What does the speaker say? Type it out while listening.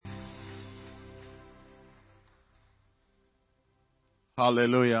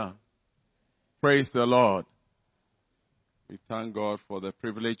Hallelujah. Praise the Lord. We thank God for the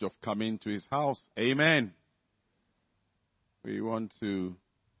privilege of coming to His house. Amen. We want to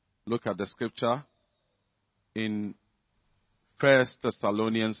look at the scripture in 1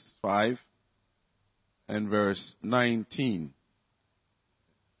 Thessalonians 5 and verse 19.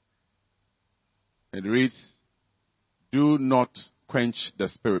 It reads, "Do not quench the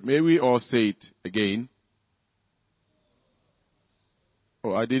spirit." May we all say it again?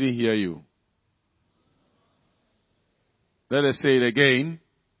 Oh, I didn't hear you. Let us say it again.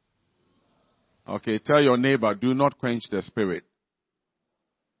 Okay, tell your neighbor, do not quench the spirit.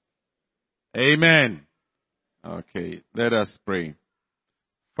 Amen. Okay, let us pray.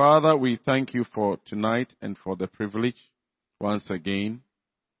 Father, we thank you for tonight and for the privilege once again.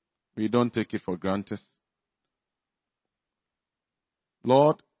 We don't take it for granted.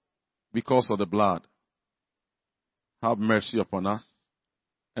 Lord, because of the blood, have mercy upon us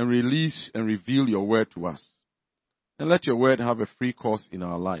and release and reveal your word to us. And let your word have a free course in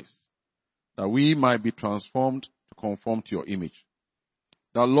our lives, that we might be transformed to conform to your image.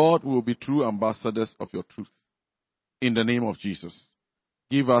 That, Lord, we will be true ambassadors of your truth. In the name of Jesus,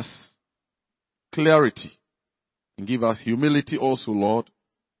 give us clarity and give us humility also, Lord,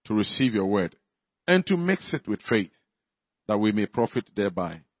 to receive your word and to mix it with faith, that we may profit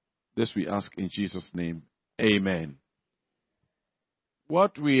thereby. This we ask in Jesus' name. Amen.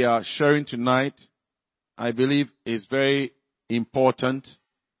 What we are sharing tonight, I believe, is very important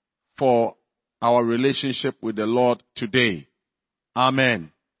for our relationship with the Lord today.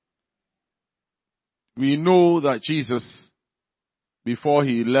 Amen. We know that Jesus, before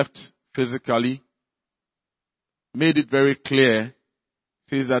he left physically, made it very clear,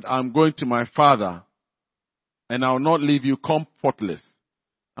 says that I'm going to my Father and I will not leave you comfortless.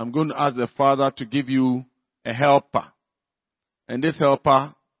 I'm going to ask the Father to give you a helper. And this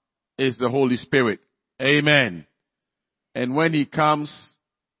helper is the Holy Spirit. Amen. And when he comes,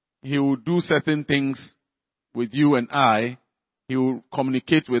 he will do certain things with you and I. He will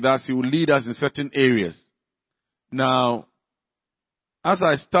communicate with us. He will lead us in certain areas. Now, as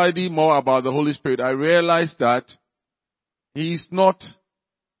I study more about the Holy Spirit, I realize that he is not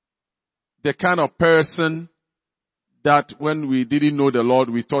the kind of person that when we didn't know the Lord,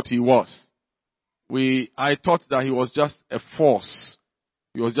 we thought he was. I thought that he was just a force.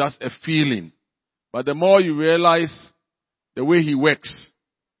 He was just a feeling. But the more you realize the way he works,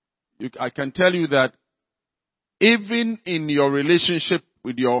 I can tell you that even in your relationship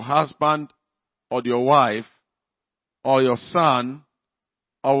with your husband or your wife or your son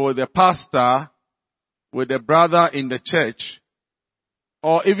or with the pastor, with the brother in the church,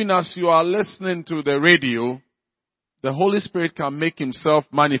 or even as you are listening to the radio, the Holy Spirit can make himself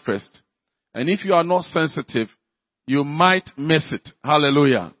manifest. And if you are not sensitive, you might miss it.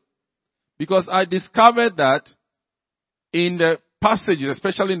 Hallelujah. Because I discovered that in the passages,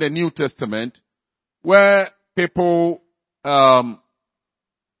 especially in the New Testament, where people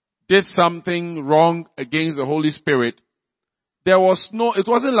did something wrong against the Holy Spirit, it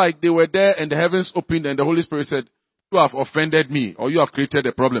wasn't like they were there and the heavens opened and the Holy Spirit said, "You have offended me," or "You have created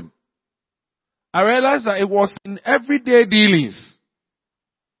a problem." I realized that it was in everyday dealings.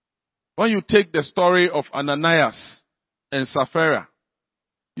 When you take the story of Ananias and Sapphira,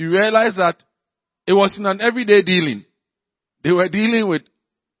 you realize that it was in an everyday dealing. They were dealing with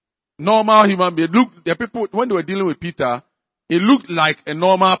normal human beings. The people, when they were dealing with Peter, it looked like a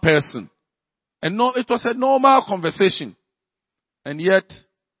normal person. And it was a normal conversation. And yet,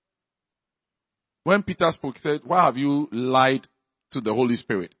 when Peter spoke, he said, "Why have you lied to the Holy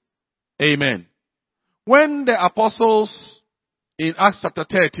Spirit?" Amen. When the apostles in Acts chapter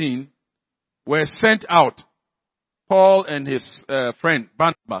 13 were sent out, Paul and his friend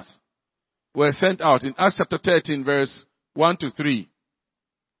Barnabas were sent out in Acts chapter 13 verse 1 to 3.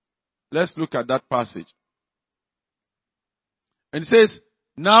 Let's look at that passage. And it says,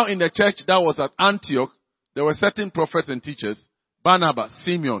 "Now in the church that was at Antioch, there were certain prophets and teachers, Barnabas,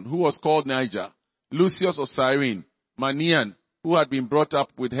 Simeon, who was called Niger, Lucius of Cyrene, Manaen, who had been brought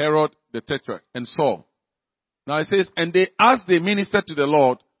up with Herod the Tetrarch, and Saul." Now it says, "And as they ministered to the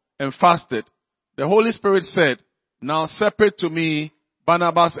Lord and fasted, the Holy Spirit said, 'Now separate to me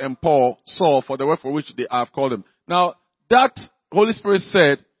Barnabas and Saul for the work for which they have called them.'" Now that Holy Spirit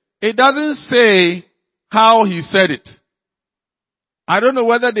said, it doesn't say how he said it. I don't know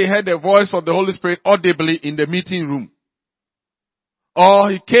whether they heard the voice of the Holy Spirit audibly in the meeting room,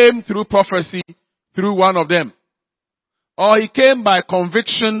 or he came through prophecy through one of them, or he came by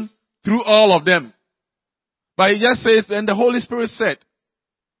conviction through all of them. But he just says, "Then the Holy Spirit said."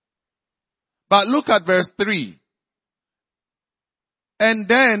 But look at verse 3. And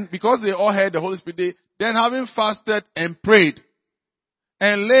then, because they all had the Holy Spirit, then having fasted and prayed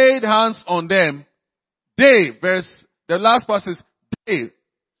and laid hands on them, the last part says, they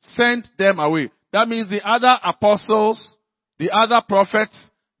sent them away. That means the other apostles, the other prophets,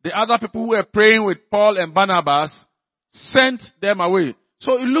 the other people who were praying with Paul and Barnabas sent them away.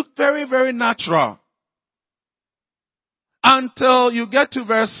 So it looked very, very natural. Until you get to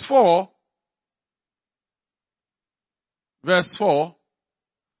verse 4. Verse 4.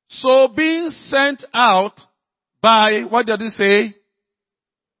 So being sent out by, what did it say?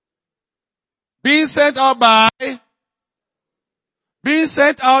 Being sent out by,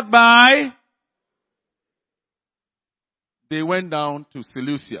 they went down to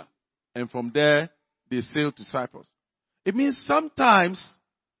Seleucia. And from there, they sailed to Cyprus. It means sometimes,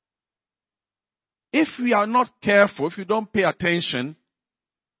 if we are not careful, if you don't pay attention,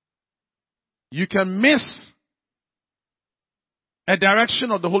 you can miss a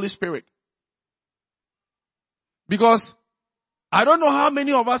direction of the Holy Spirit. Because I don't know how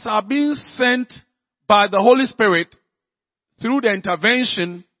many of us are being sent by the Holy Spirit through the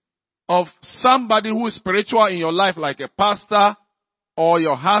intervention of somebody who is spiritual in your life, like a pastor, or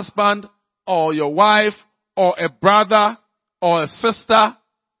your husband, or your wife, or a brother, or a sister,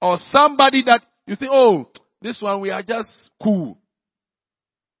 or somebody that you think, oh, this one we are just cool.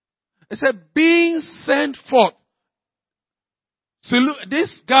 It said, being sent forth. So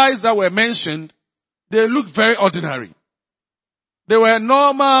these guys that were mentioned, they look very ordinary. They were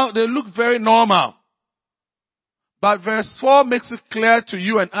normal, they look very normal. But verse 4 makes it clear to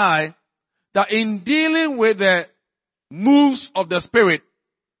you and I that in dealing with the moves of the Spirit,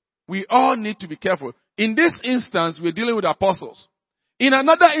 we all need to be careful. In this instance, we're dealing with apostles. In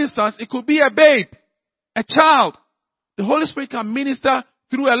another instance, it could be a babe, a child. The Holy Spirit can minister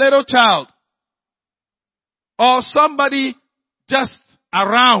through a little child. Or somebody just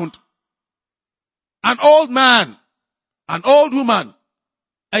around. An old man, an old woman,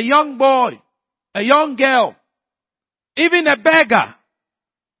 a young boy, a young girl, even a beggar.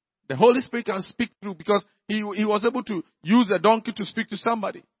 The Holy Spirit can speak through because he was able to use a donkey to speak to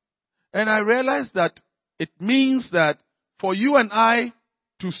somebody. And I realized that it means that for you and I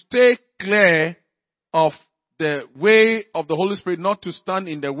to stay clear of the way of the Holy Spirit, not to stand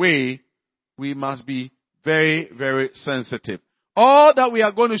in the way, we must be very, very sensitive. All that we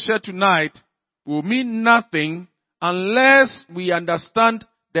are going to share tonight will mean nothing unless we understand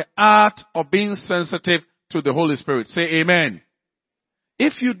the art of being sensitive to the Holy Spirit. Say amen.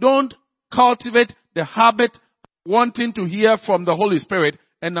 If you don't cultivate the habit of wanting to hear from the Holy Spirit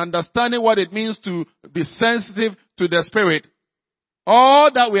and understanding what it means to be sensitive to the Spirit, all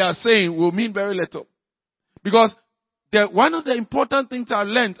that we are saying will mean very little. Because one of the important things I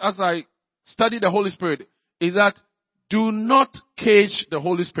learned as I studied the Holy Spirit is that do not cage the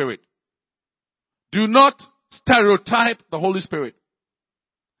Holy Spirit. Do not stereotype the Holy Spirit.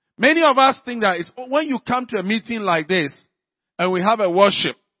 Many of us think that it's when you come to a meeting like this and we have a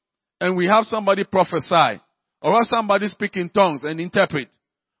worship and we have somebody prophesy or somebody speak in tongues and interpret,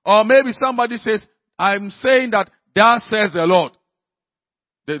 or maybe somebody says, I'm saying that thus says the Lord.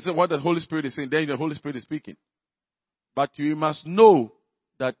 That's what the Holy Spirit is saying. Then the Holy Spirit is speaking. But you must know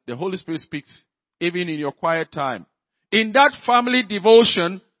that the Holy Spirit speaks even in your quiet time. In that family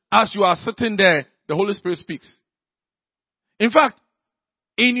devotion, as you are sitting there, the Holy Spirit speaks. In fact,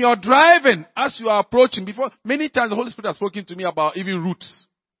 in your driving, as you are approaching, many times the Holy Spirit has spoken to me about even routes.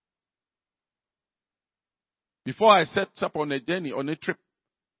 Before I set up on a journey, on a trip,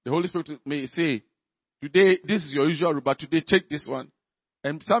 the Holy Spirit may say, today, this is your usual route, but today, check this one.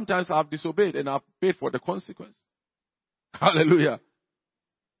 And sometimes I've disobeyed and I've paid for the consequence. Hallelujah.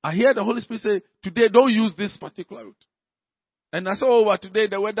 I hear the Holy Spirit say, today, don't use this particular route. And I say, oh, but today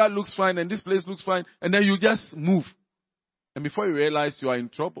the weather looks fine and this place looks fine. And then you just move. And before you realize you are in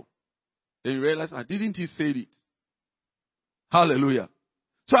trouble, then you realize, didn't he say it? Hallelujah.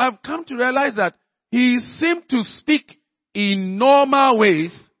 So I've come to realize that he seemed to speak in normal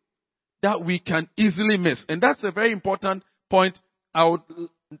ways that we can easily miss. And that's a very important point I would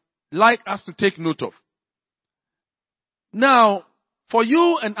like us to take note of. Now, for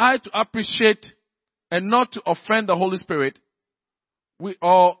you and I to appreciate and not to offend the Holy Spirit,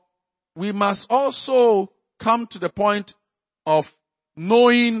 we must also come to the point of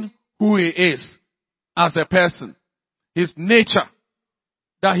knowing who he is as a person, his nature,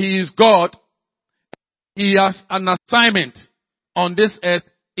 that he is God. He has an assignment on this earth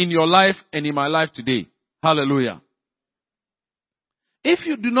in your life and in my life today. Hallelujah. If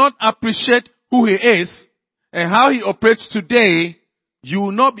you do not appreciate who he is and how he operates today, you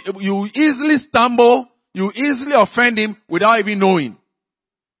will easily stumble, you will easily offend him without even knowing.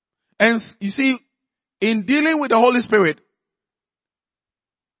 And you see, in dealing with the Holy Spirit,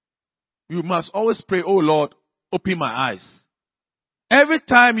 you must always pray, oh Lord, open my eyes. Every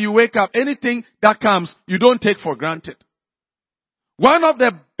time you wake up, anything that comes, you don't take for granted. One of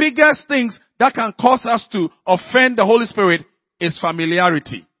the biggest things that can cause us to offend the Holy Spirit is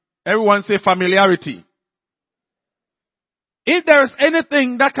familiarity. Everyone say familiarity. If there is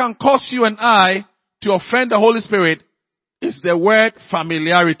anything that can cause you and I to offend the Holy Spirit, it's the word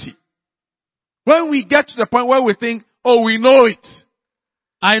familiarity. When we get to the point where we think, oh, we know it.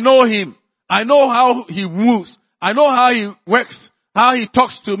 I know him. I know how he moves. I know how he works, how he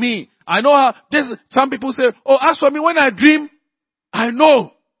talks to me. I know how this, some people say, oh, as for me, when I dream, I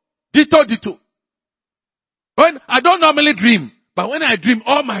know. Ditto. When I don't normally dream, but when I dream,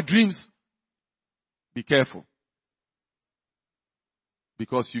 all my dreams, be careful.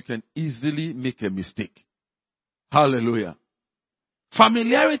 Because you can easily make a mistake. Hallelujah.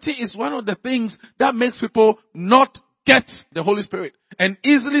 Familiarity is one of the things that makes people not get the Holy Spirit and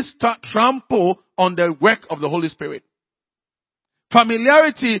easily trample on the work of the Holy Spirit.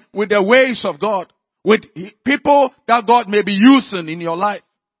 Familiarity with the ways of God, with people that God may be using in your life.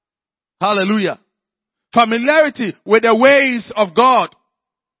 Hallelujah. Familiarity with the ways of God,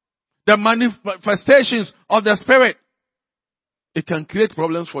 the manifestations of the Spirit. It can create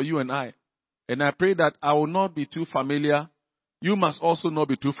problems for you and I. And I pray that I will not be too familiar. You must also not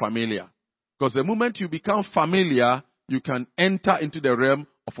be too familiar. Because the moment you become familiar, you can enter into the realm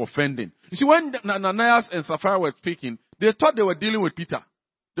of offending. You see, when Ananias and Sapphira were speaking, they thought they were dealing with Peter.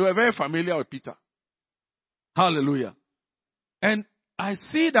 They were very familiar with Peter. Hallelujah. And I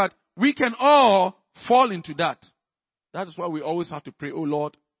see that we can all fall into that. That is why we always have to pray, oh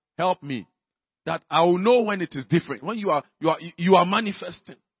Lord, help me. That I will know when it is different. When you are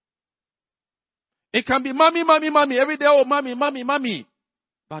manifesting. It can be mommy. Every day, oh mommy.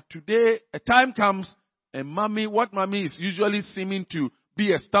 But today, a time comes and what mommy is usually seeming to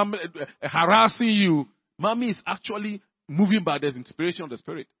be harassing you, mommy is actually moving by the inspiration of the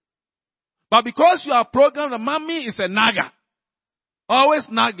Spirit. But because you are programmed, mommy is a nagger. Always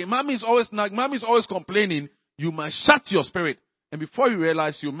nagging. Mommy is always nagging. Mommy is always complaining. You must shut your spirit. And before you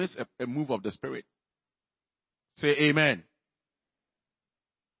realize, you miss a move of the Spirit. Say amen.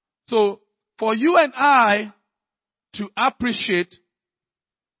 So, for you and I to appreciate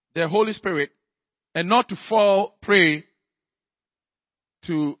the Holy Spirit and not to fall prey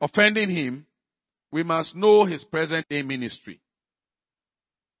to offending him, we must know his present day ministry.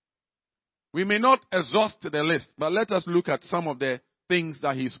 We may not exhaust the list, but let us look at some of the things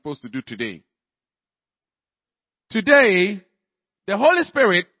that he's supposed to do today. Today, the Holy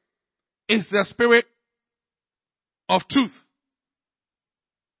Spirit is the Spirit of truth.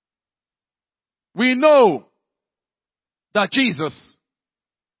 We know that Jesus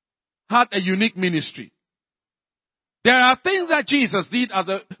had a unique ministry. There are things that Jesus did as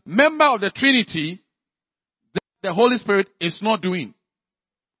a member of the Trinity that the Holy Spirit is not doing.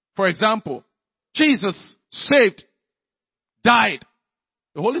 For example, Jesus saved, died.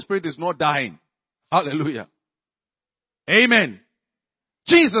 The Holy Spirit is not dying. Hallelujah. Amen.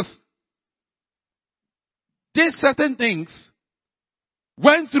 Jesus did certain things,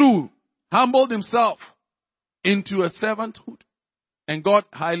 went through, humbled himself into a servanthood, and God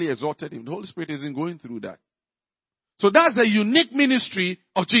highly exalted him. The Holy Spirit isn't going through that. So that's a unique ministry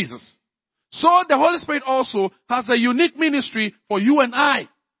of Jesus. So the Holy Spirit also has a unique ministry for you and I.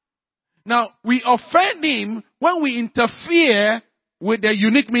 Now, we offend him when we interfere with the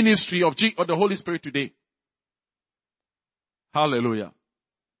unique ministry of the Holy Spirit today. Hallelujah.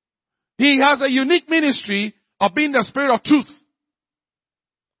 He has a unique ministry of being the Spirit of truth.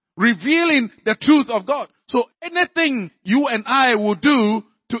 Revealing the truth of God. So anything you and I will do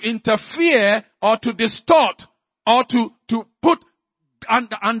to interfere or to distort or to put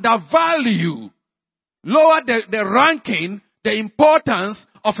undervalue, lower the ranking, the importance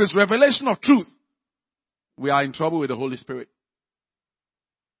of his revelation of truth, we are in trouble with the Holy Spirit.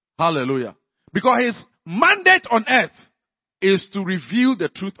 Hallelujah. Because his mandate on earth is to reveal the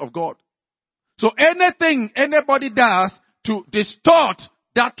truth of God. So anything anybody does to distort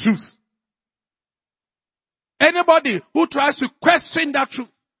that truth, anybody who tries to question that truth,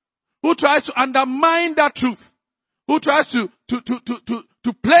 who tries to undermine that truth, who tries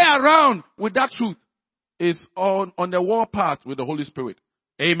to play around with that truth is on the warpath with the Holy Spirit.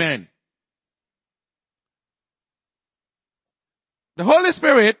 Amen. The Holy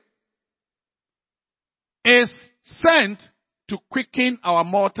Spirit is sent to quicken our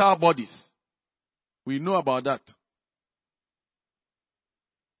mortal bodies. We know about that.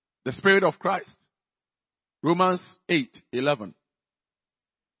 The Spirit of Christ. Romans 8:11.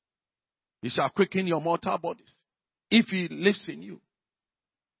 He shall quicken your mortal bodies if he lives in you.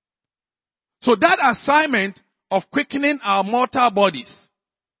 So that assignment of quickening our mortal bodies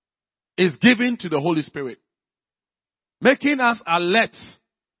is given to the Holy Spirit. Making us alert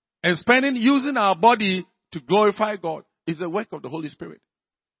and using our body to glorify God is the work of the Holy Spirit.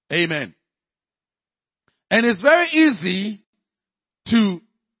 Amen. And it's very easy to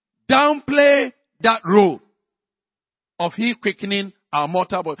downplay that role of He quickening our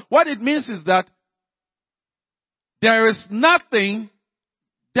mortal body. What it means is that there is nothing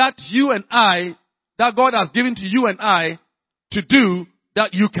that that God has given to you and I to do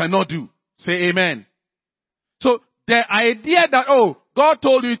that you cannot do. Say amen. So the idea that, God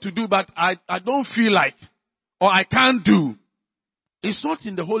told you to do, but I don't feel like, or I can't do, it's not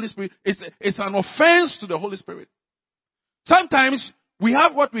in the Holy Spirit. It's an offense to the Holy Spirit. Sometimes we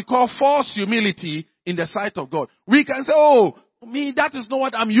have what we call false humility in the sight of God. We can say, that is not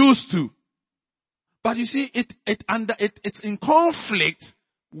what I'm used to. But you see, it's in conflict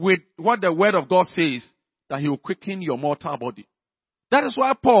with what the Word of God says, that He will quicken your mortal body. That is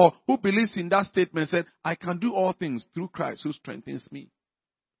why Paul, who believes in that statement, said, I can do all things through Christ who strengthens me.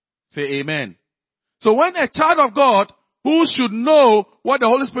 Say amen. So when a child of God who should know what the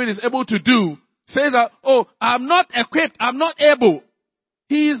Holy Spirit is able to do says that, I'm not equipped, I'm not able,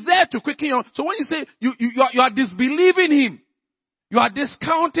 He is there to quicken you. So when you say you are disbelieving Him, you are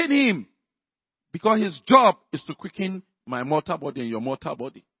discounting Him, because His job is to quicken my mortal body and your mortal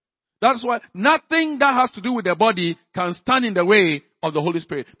body. That's why nothing that has to do with the body can stand in the way of the Holy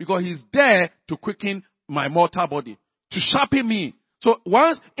Spirit, because He's there to quicken my mortal body, to sharpen me. So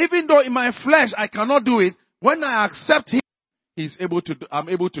even though in my flesh I cannot do it, when I accept Him, I'm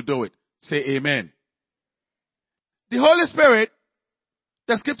able to do it. Say amen. The Holy Spirit,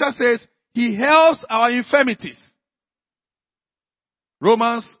 the scripture says, He helps our infirmities.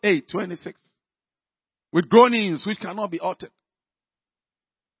 Romans 8:26. With groanings which cannot be uttered.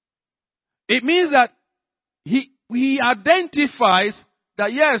 It means that He identifies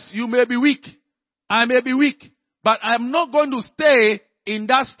that yes, you may be weak. I may be weak. But I'm not going to stay in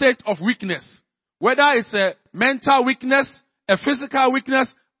that state of weakness. Whether it's a mental weakness, a physical weakness,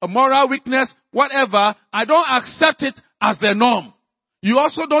 a moral weakness, whatever, I don't accept it as the norm. You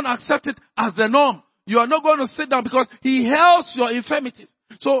also don't accept it as the norm. You are not going to sit down, because He helps your infirmities.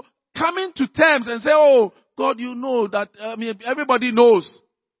 So coming to terms and say, God, you know that, everybody knows.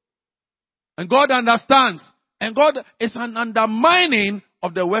 And God understands. And God is an undermining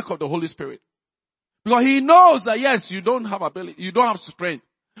of the work of the Holy Spirit. Because He knows that yes, you don't have ability, you don't have strength.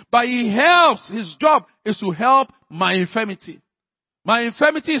 But He helps. His job is to help my infirmity. My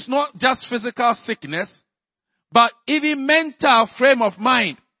infirmity is not just physical sickness, but even mental frame of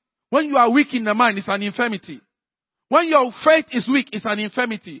mind. When you are weak in the mind, it's an infirmity. When your faith is weak, it's an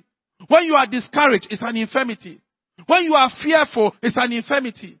infirmity. When you are discouraged, it's an infirmity. When you are fearful, it's an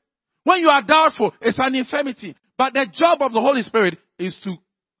infirmity. When you are doubtful, it's an infirmity. But the job of the Holy Spirit is to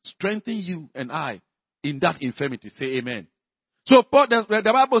strengthen you and I in that infirmity. Say amen. So the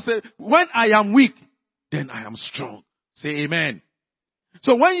Bible says, when I am weak, then I am strong. Say amen.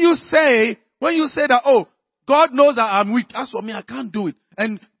 So when you say that, God knows that I'm weak, as for me, I can't do it.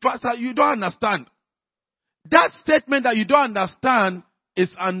 And Pastor, you don't understand. That statement that you don't understand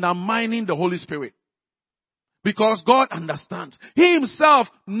is undermining the Holy Spirit. Because God understands. He Himself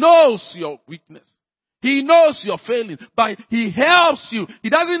knows your weakness. He knows your failing. But He helps you. He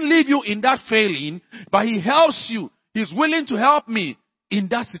doesn't leave you in that failing, but He helps you. He's willing to help me in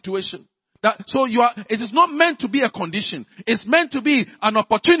that situation. It is not meant to be a condition. It's meant to be an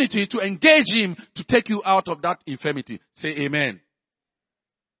opportunity to engage Him to take you out of that infirmity. Say amen.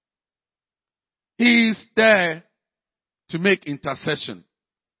 He is there to make intercession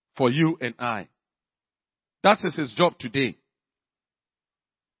for you and I. That is His job today.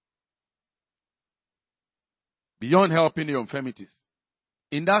 Beyond helping your infirmities.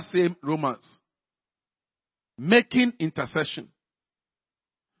 In that same Romans, making intercession.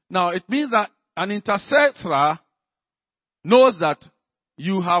 Now, it means that an intercessor knows that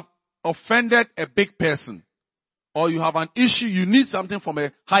you have offended a big person, or you have an issue, you need something from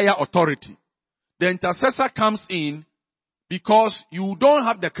a higher authority. The intercessor comes in because you don't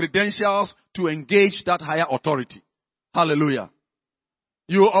have the credentials to engage that higher authority. Hallelujah.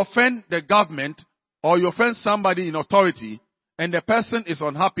 You offend the government, or you offend somebody in authority, and the person is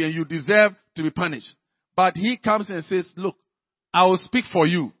unhappy and you deserve to be punished. But he comes and says, look, I will speak for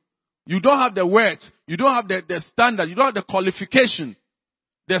you. You don't have the words. You don't have the standard. You don't have the qualification.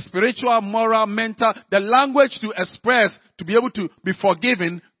 The spiritual, moral, mental, the language to express, to be able to be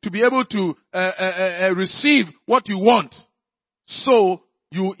forgiven, to be able to receive what you want. So,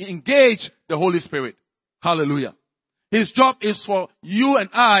 you engage the Holy Spirit. Hallelujah. His job is for you and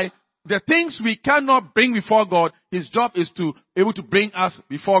I, the things we cannot bring before God, his job is to able to bring us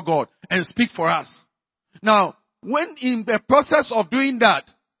before God and speak for us. Now, when in the process of doing that,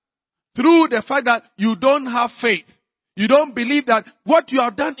 through the fact that you don't have faith, you don't believe that what you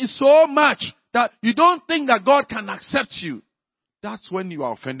have done is so much that you don't think that God can accept you, that's when you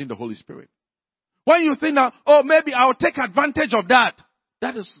are offending the Holy Spirit. When you think that, oh, maybe I'll take advantage of that,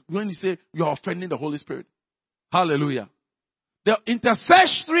 that is when you say you are offending the Holy Spirit. Hallelujah. The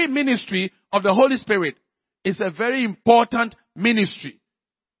intercessory ministry of the Holy Spirit is a very important ministry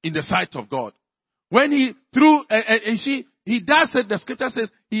in the sight of God. When he does it, the scripture says,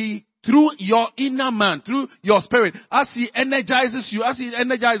 he through your inner man, through your spirit, as he energizes you, as he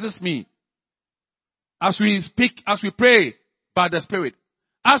energizes me, as we speak, as we pray by the Spirit,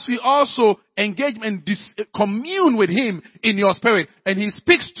 as we also engage and commune with him in your spirit, and he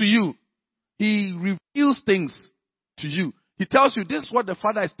speaks to you, he reveals things to you. He tells you, this is what the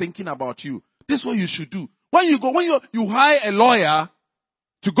Father is thinking about you. This is what you should do. When you hire a lawyer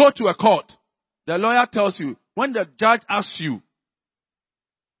to go to a court, the lawyer tells you, when the judge asks you,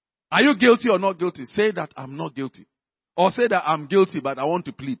 are you guilty or not guilty? Say that I'm not guilty. Or say that I'm guilty, but I want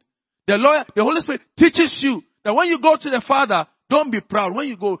to plead. The Holy Spirit teaches you that when you go to the Father, don't be proud. When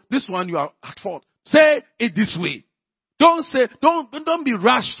you go, this one you are at fault. Say it this way. Don't be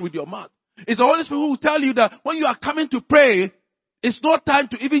rash with your mouth. It's the Holy Spirit who will tell you that when you are coming to pray, it's not time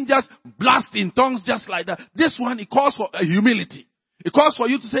to even just blast in tongues just like that. This one, it calls for a humility. It calls for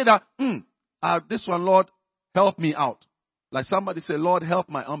you to say that, this one, Lord, help me out. Like somebody say, Lord, help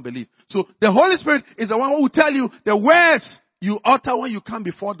my unbelief. So the Holy Spirit is the one who will tell you the words you utter when you come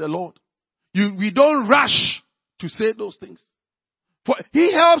before the Lord. We don't rush to say those things. For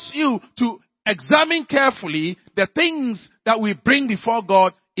he helps you to examine carefully the things that we bring before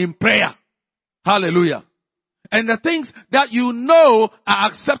God in prayer. Hallelujah. And the things that you know are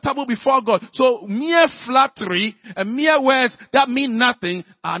acceptable before God. So mere flattery and mere words that mean nothing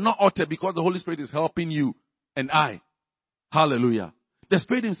are not uttered because the Holy Spirit is helping you and I. Hallelujah. The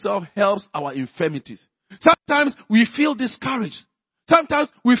Spirit himself helps our infirmities. Sometimes we feel discouraged. Sometimes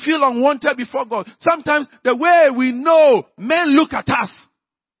we feel unwanted before God. Sometimes the way we know men look at us,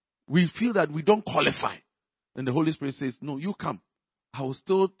 we feel that we don't qualify. And the Holy Spirit says, no, you come. I will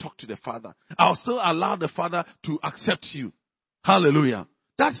still talk to the Father. I will still allow the Father to accept you. Hallelujah.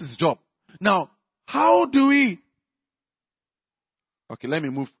 That's his job. Now, how do we... Okay, let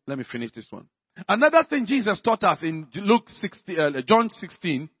me finish this one. Another thing Jesus taught us in John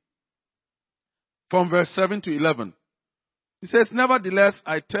 16, from verse 7 to 11. He says, nevertheless,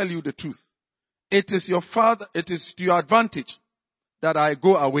 I tell you the truth. It is to your advantage that I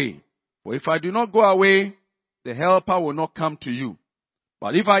go away. For if I do not go away, the helper will not come to you.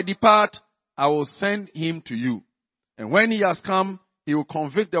 But if I depart, I will send him to you. And when he has come, he will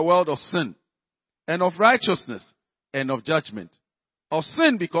convict the world of sin, and of righteousness, and of judgment. Of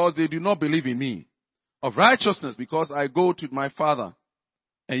sin, because they do not believe in me. Of righteousness, because I go to my Father,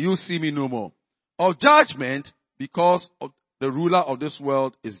 and you see me no more. Of judgment, because of the ruler of this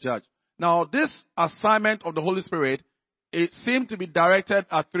world is judged. Now, this assignment of the Holy Spirit, it seemed to be directed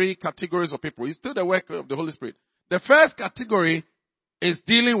at three categories of people. It's still the work of the Holy Spirit. The first category is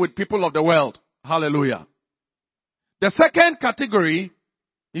dealing with people of the world. Hallelujah. The second category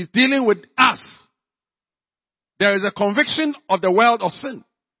is dealing with us. There is a conviction of the world of sin.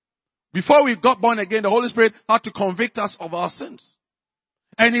 Before we got born again, the Holy Spirit had to convict us of our sins.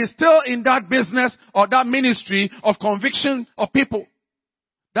 And he's still in that business or that ministry of conviction of people.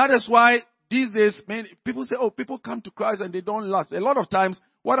 That is why these days, people say, people come to Christ and they don't last. A lot of times,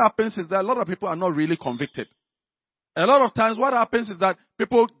 what happens is that a lot of people are not really convicted. A lot of times, what happens is that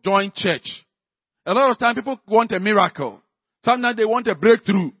people join church. A lot of times, people want a miracle. Sometimes they want a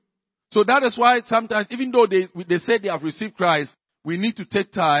breakthrough. So that is why sometimes, even though they say they have received Christ, we need to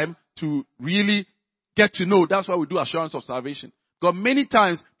take time to really get to know. That's why we do assurance of salvation. Because many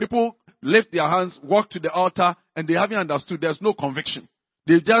times, people lift their hands, walk to the altar, and they haven't understood. There's no conviction.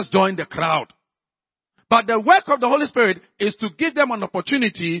 They just join the crowd. But the work of the Holy Spirit is to give them an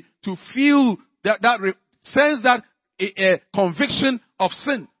opportunity to feel sense that a conviction of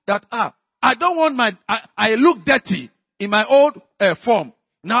sin. That, I don't want I look dirty in my old form.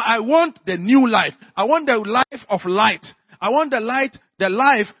 Now I want the new life. I want the life of light. I want the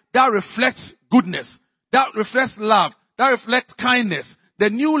life that reflects goodness, that reflects love, that reflects kindness.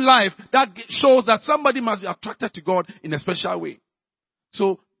 The new life that shows that somebody must be attracted to God in a special way.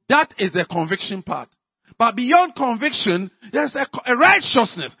 So that is the conviction part. But beyond conviction, there's a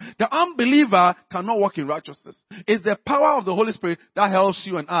righteousness. The unbeliever cannot walk in righteousness. It's the power of the Holy Spirit that helps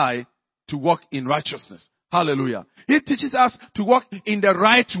you and I to walk in righteousness. Hallelujah. He teaches us to walk in the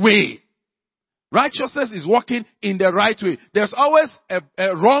right way. Righteousness is walking in the right way. There's always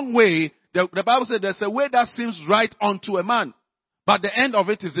a wrong way. The Bible says there's a way that seems right unto a man, but the end of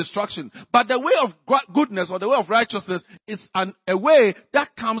it is destruction. But the way of goodness or the way of righteousness is a way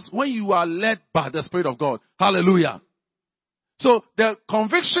that comes when you are led by the Spirit of God. Hallelujah. So the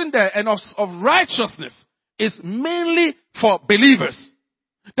conviction there and of righteousness is mainly for believers.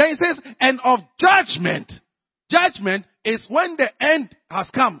 Then it says, and of judgment. Judgment is when the end has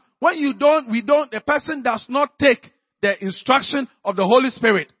come. When the person does not take the instruction of the Holy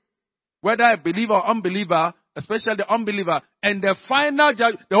Spirit, whether a believer or unbeliever, especially the unbeliever, and the final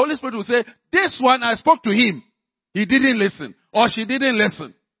judge, the Holy Spirit will say, this one I spoke to him. He didn't listen, or she didn't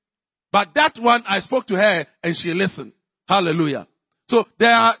listen. But that one I spoke to her and she listened. Hallelujah. So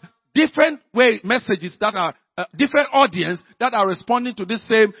there are different messages that are, different audience that are responding to this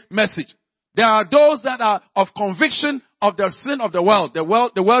same message. There are those that are of conviction of the sin of the world, the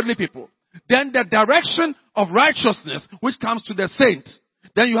worldly people. Then the direction of righteousness, which comes to the saints.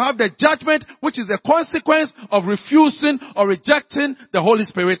 Then you have the judgment, which is the consequence of refusing or rejecting the Holy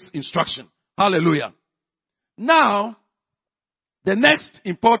Spirit's instruction. Hallelujah. Now, the next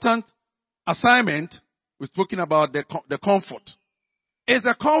important assignment, we're talking about the comfort, is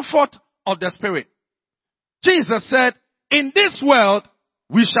the comfort of the Spirit. Jesus said, in this world,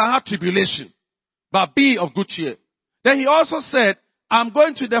 we shall have tribulation, but be of good cheer. Then he also said, I'm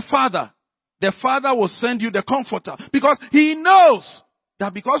going to the Father. The Father will send you the Comforter. Because he knows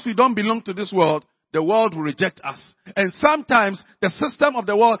that because we don't belong to this world, the world will reject us. And sometimes the system of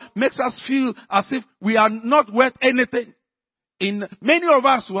the world makes us feel as if we are not worth anything. In many of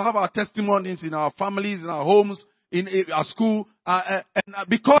us who have our testimonies in our families, in our homes, in our school, and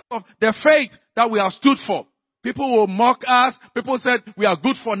because of the faith that we have stood for. People will mock us. People said we are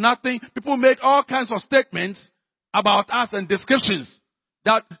good for nothing. People made all kinds of statements about us and descriptions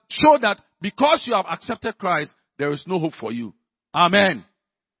that show that because you have accepted Christ, there is no hope for you. Amen.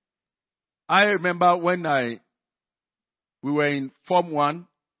 I remember when we were in Form 1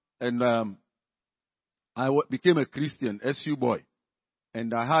 and I became a Christian, SU boy.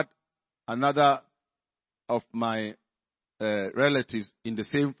 And I had another of my relatives in the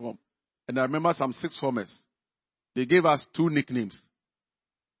same form. And I remember some sixth formers. They gave us 2 nicknames.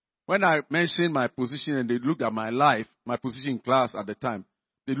 When I mentioned my position and they looked at my life, my position in class at the time,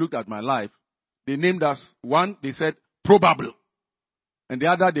 they looked at my life. They named us, one, they said, probable. And the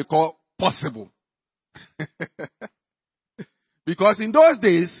other they call possible. Because in those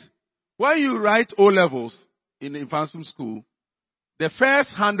days, when you write O-levels in infantry school, the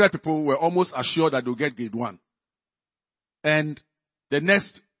first 100 people were almost assured that they'll get grade 1. And the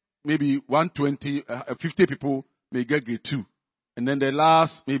next, maybe 120, 50 people may get grade 2. And then the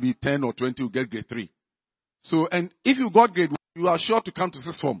last, maybe 10 or 20 will get grade 3. So, and if you got grade 1, you are sure to come to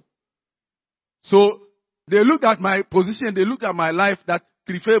sixth form. So, they looked at my position, they looked at my life, that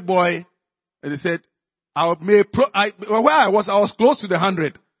Krife boy, and they said, where I was close to the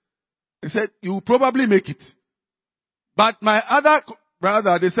 100. They said, you will probably make it. But my other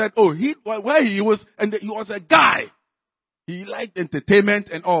brother, they said, where he was, and he was a guy. He liked entertainment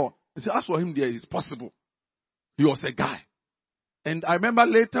and all. They said, as for him, there is possible. He was a guy. And I remember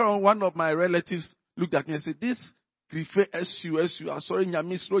later on, one of my relatives looked at me and said, this Krife SU, sorry,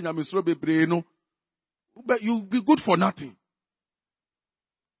 Nyamisro Bebreno, but you'll be good for nothing.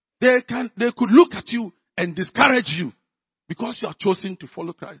 They could look at you and discourage you because you are chosen to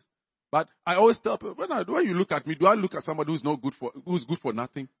follow Christ. But I always tell people, when you look at me, do I look at somebody who's good for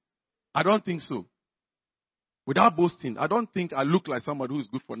nothing? I don't think so. Without boasting, I don't think I look like somebody who's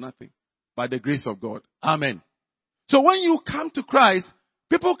good for nothing. By the grace of God. Amen. So when you come to Christ,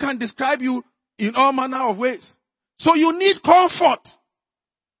 people can describe you in all manner of ways. So you need comfort.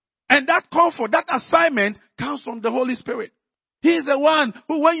 And that comfort, that assignment comes from the Holy Spirit. He is the one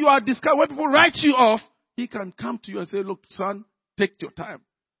who, when you are discovered, when people write you off, he can come to you and say, look, son, take your time.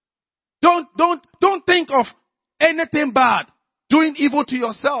 Don't think of anything bad, doing evil to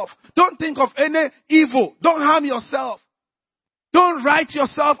yourself. Don't think of any evil. Don't harm yourself. Don't write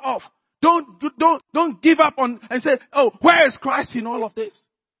yourself off. Don't give up on and say, where is Christ in all of this?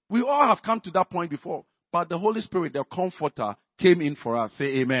 We all have come to that point before. But the Holy Spirit, the Comforter, came in for us.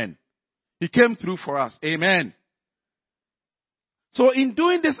 Say amen. He came through for us. Amen. So in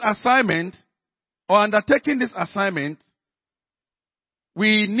doing this assignment, or undertaking this assignment,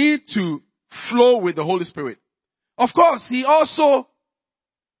 we need to flow with the Holy Spirit. Of course, He also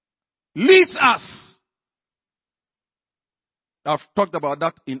leads us I've talked about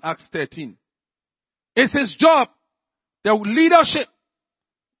that in Acts 13. It's his job, the leadership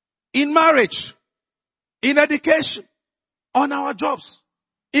in marriage, in education, on our jobs,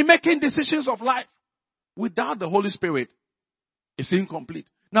 in making decisions of life. Without the Holy Spirit, it's incomplete.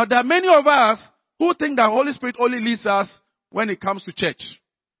 Now, there are many of us who think that Holy Spirit only leads us when it comes to church.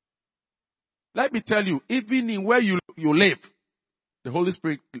 Let me tell you, even in where you live, the Holy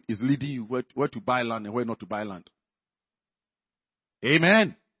Spirit is leading you where to buy land and where not to buy land.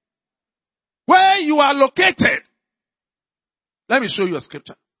 Amen. Where you are located. Let me show you a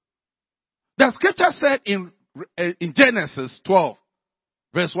scripture. The scripture said in Genesis 12,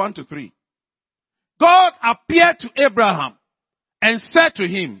 verse 1 to 3. God appeared to Abraham and said to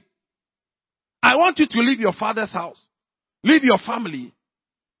him, I want you to leave your father's house, leave your family,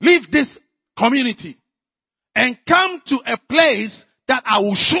 leave this community, and come to a place that I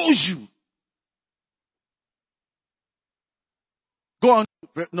will show you. Go on.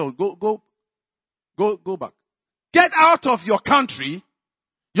 No, go back. Get out of your country,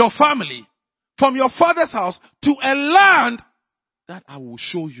 your family, from your father's house to a land that I will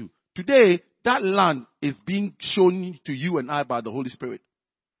show you. Today, that land is being shown to you and I by the Holy Spirit.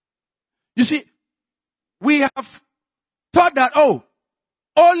 You see, we have thought that,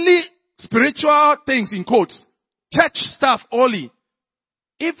 only spiritual things in quotes, church stuff only.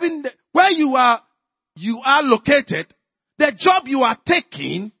 Even where you are located, the job you are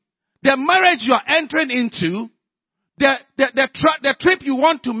taking, the marriage you are entering into, the trip you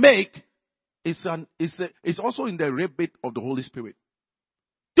want to make is also in the rebate of the Holy Spirit.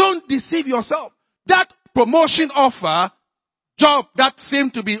 Don't deceive yourself. That promotion offer, job that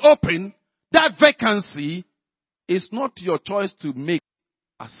seemed to be open, that vacancy is not your choice to make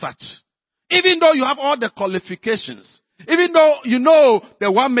as such. Even though you have all the qualifications, even though you know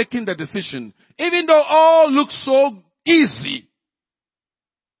the one making the decision, even though all looks so easy,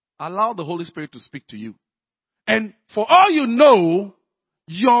 allow the Holy Spirit to speak to you. And for all you know,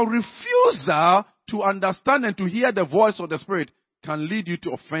 your refusal to understand and to hear the voice of the Spirit can lead you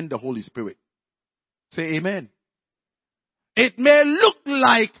to offend the Holy Spirit. Say amen. It may look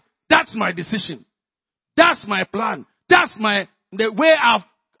like that's my decision. That's my plan. That's the way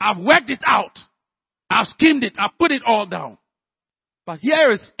I've worked it out. I've schemed it. I've put it all down. But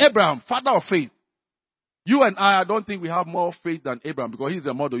here is Abraham, father of faith. You and I don't think we have more faith than Abraham because he's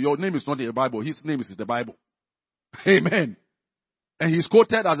the model. Your name is not in the Bible. His name is in the Bible. Amen. And he's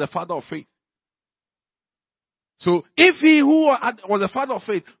quoted as the father of faith. So if he who was the father of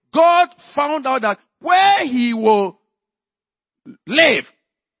faith, God found out that where he will live,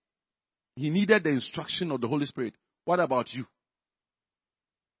 he needed the instruction of the Holy Spirit. What about you?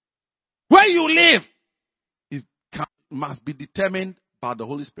 Where you live must be determined by the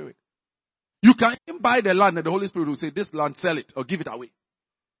Holy Spirit. You can even buy the land and the Holy Spirit will say, this land, sell it or give it away.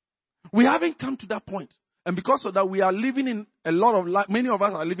 We haven't come to that point. And because of that, we are living in a lot of life. Many of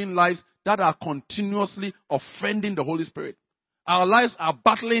us are living lives that are continuously offending the Holy Spirit. Our lives are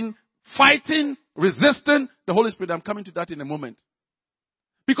battling, fighting, resisting the Holy Spirit. I'm coming to that in a moment.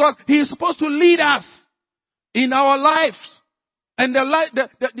 Because He is supposed to lead us in our lives. And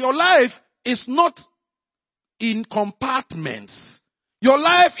your life is not in compartments. Your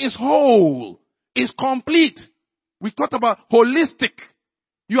life is whole, is complete. We talked about holistic.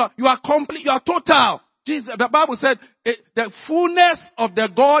 You are complete, you are total. Jesus, the Bible said the fullness of the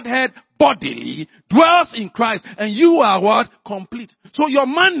Godhead bodily dwells in Christ, and you are what? Complete. So your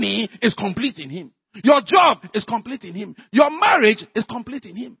money is complete in Him. Your job is complete in Him. Your marriage is complete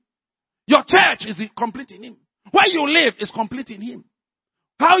in Him. Your church is complete in Him. Where you live is complete in Him.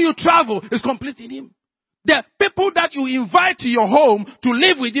 How you travel is complete in Him. The people that you invite to your home to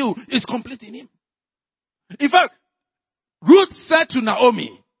live with you is complete in Him. In fact, Ruth said to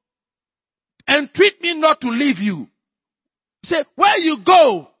Naomi, entreat me not to leave you. Say, where you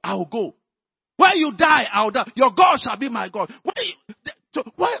go, I will go. Where you die, I will die. Your God shall be my God.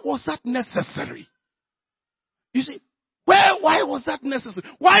 Why was that necessary? You see, why was that necessary?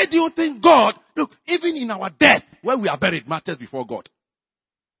 Why do you think God, look, even in our death, when we are buried, matters before God.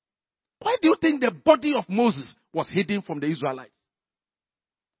 Why do you think the body of Moses was hidden from the Israelites?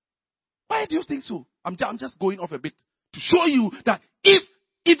 Why do you think so? I'm just going off a bit to show you that if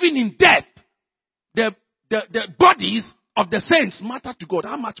even in death, the bodies of the saints matter to God,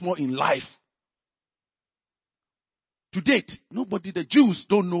 how much more in life? To date, the Jews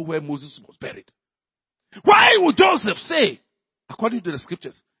don't know where Moses was buried. Why would Joseph say, according to the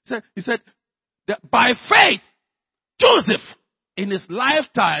scriptures, he said that by faith, Joseph in his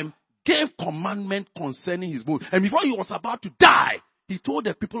lifetime gave commandment concerning his bone. And before he was about to die, he told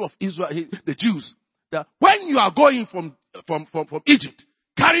the people of Israel, the Jews, that when you are going from Egypt,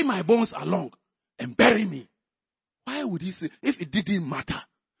 carry my bones along and bury me. Why would he say, if it didn't matter?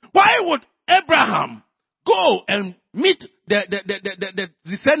 Why would Abraham go and meet the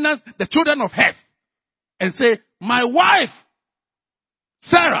descendants, the children of Heth, and say, my wife,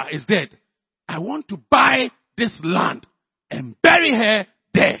 Sarah, is dead. I want to buy this land and bury her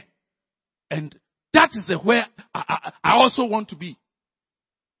there. And that is where I also want to be.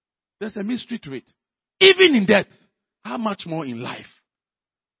 There's a mystery to it. Even in death, how much more in life?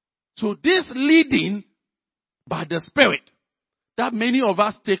 So this leading by the Spirit that many of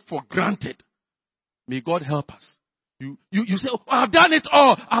us take for granted, may God help us. You say, oh, I've done it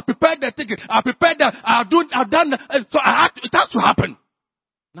all. I've prepared the ticket. I've prepared that. I've done that. So it has to happen.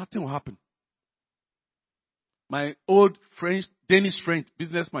 Nothing will happen. My old Danish friend,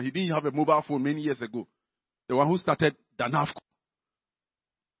 businessman, he didn't have a mobile phone many years ago. The one who started Danafco.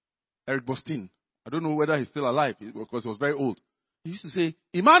 Eric Bostin. I don't know whether he's still alive because he was very old. He used to say,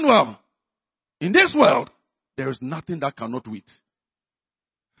 Emmanuel, in this world, there is nothing that cannot wait.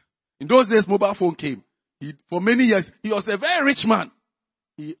 In those days, mobile phone came. For many years, he was a very rich man.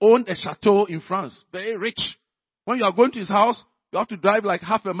 He owned a chateau in France. Very rich. When you are going to his house, you have to drive like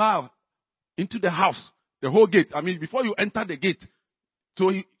half a mile into the house. The whole gate. I mean, before you enter the gate.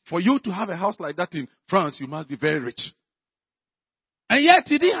 So for you to have a house like that in France, you must be very rich. And yet,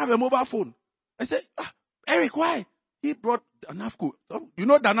 he didn't have a mobile phone. I said, Eric, why? He brought Danafco. You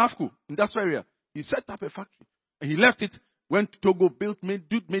know Danafco, industrial area. He set up a factory. And he left it, went to Togo,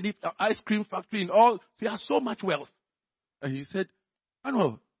 made ice cream factory and all. So he has so much wealth. And he said,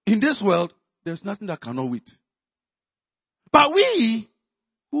 Manuel, in this world, there's nothing that cannot wait. But we,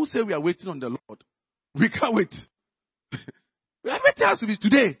 who say we are waiting on the Lord, we can't wait. Everything has to be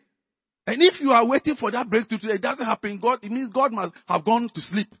today. And if you are waiting for that breakthrough today, it doesn't happen. It means God must have gone to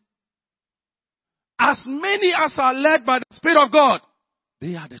sleep. As many as are led by the Spirit of God,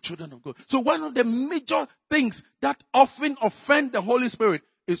 they are the children of God. So one of the major things that often offend the Holy Spirit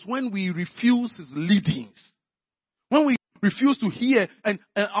is when we refuse His leadings. When we refuse to hear and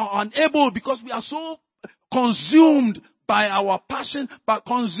are unable because we are so consumed by our passion, but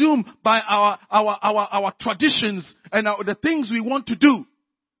consumed by our traditions and the things we want to do,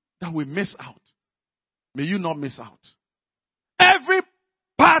 that we miss out. May you not miss out. Every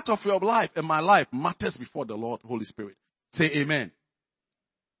part of your life and my life matters before the Lord, Holy Spirit. Say amen.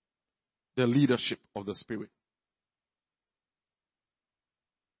 The leadership of the Spirit.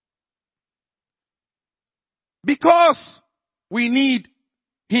 Because we need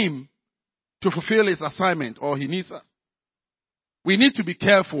Him to fulfill His assignment, or He needs us, we need to be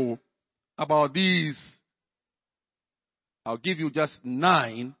careful about these. I'll give you just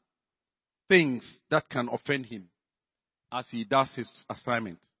 9 things that can offend Him as He does His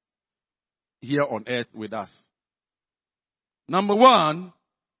assignment here on earth with us. Number 1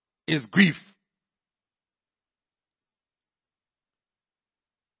 is grief.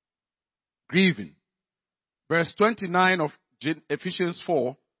 Grieving. Verse 29 of Ephesians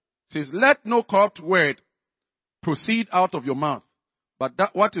 4 says, let no corrupt word proceed out of your mouth, but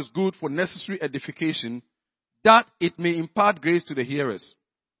that what is good for necessary edification, that it may impart grace to the hearers.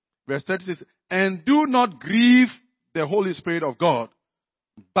 Verse 30 says, and do not grieve the Holy Spirit of God,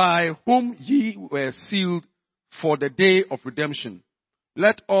 by whom ye were sealed for the day of redemption.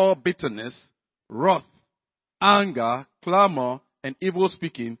 Let all bitterness, wrath, anger, clamor, and evil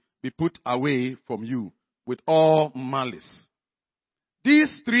speaking be put away from you with all malice.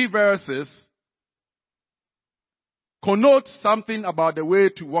 These 3 verses connote something about the way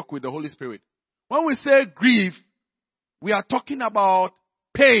to walk with the Holy Spirit. When we say grief, we are talking about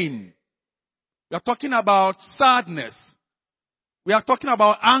pain. We are talking about sadness. We are talking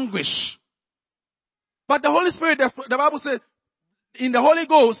about anguish. But the Holy Spirit, the Bible says, in the Holy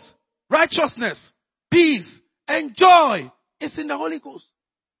Ghost, righteousness, peace, and joy is in the Holy Ghost.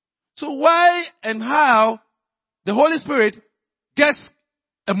 So why and how the Holy Spirit gets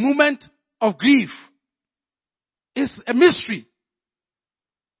a moment of grief is a mystery.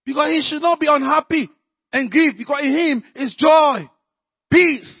 Because He should not be unhappy and grieve, because in Him is joy,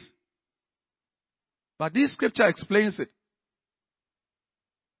 peace. But this scripture explains it.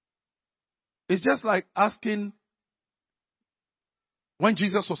 It's just like asking when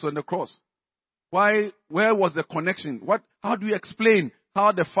Jesus was on the cross, where was the connection? How do you explain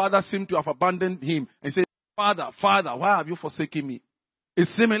how the Father seemed to have abandoned Him and said, Father, why have you forsaken me? A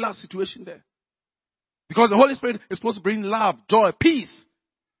similar situation there. Because the Holy Spirit is supposed to bring love, joy, peace.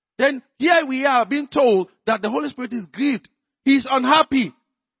 Then here we are being told that the Holy Spirit is grieved. He is unhappy.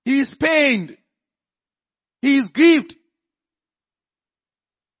 He is pained. He is grieved.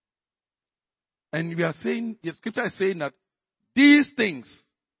 And we are saying, the scripture is saying that these things,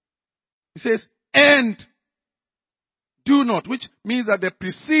 it says, and do not, which means that the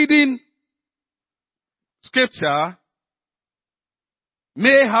preceding scripture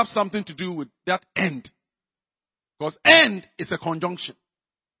may have something to do with that end. Because end is a conjunction.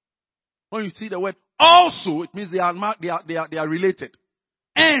 When you see the word also, it means they are related.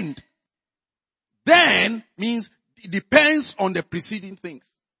 And then means it depends on the preceding things.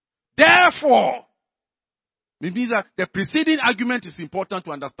 Therefore, it means that the preceding argument is important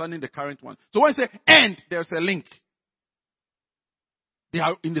to understanding the current one. So when you say and, there's a link. They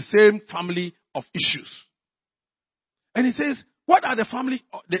are in the same family of issues. And he says, what are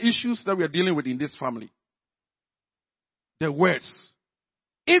the issues that we are dealing with in this family? The words.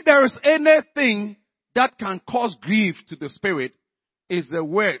 If there is anything that can cause grief to the spirit, it's the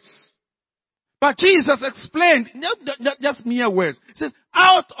words. But Jesus explained, not just mere words. He says,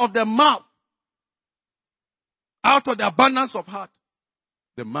 out of the mouth, out of the abundance of heart,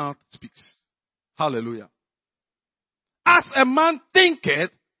 the mouth speaks. Hallelujah. As a man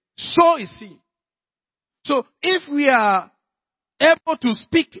thinketh, so is he. So if we are able to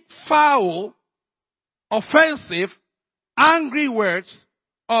speak foul, offensive, angry words,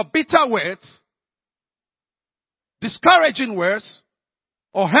 or bitter words, discouraging words,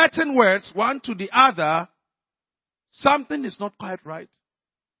 or hurting words, one to the other, something is not quite right.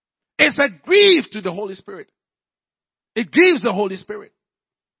 It's a grief to the Holy Spirit. It grieves the Holy Spirit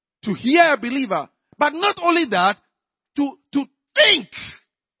to hear a believer. But not only that, to think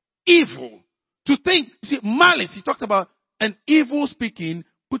evil. To think, see, malice, he talks about an evil speaking,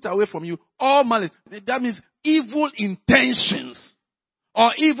 put away from you all malice. That means evil intentions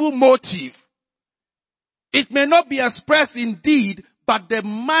or evil motive. It may not be expressed in deed, but the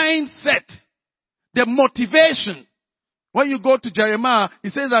mindset, the motivation. When you go to Jeremiah, he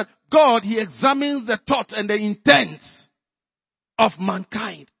says that God, he examines the thoughts and the intents of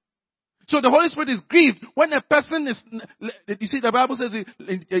mankind. So the Holy Spirit is grieved when a person is, you see the Bible says in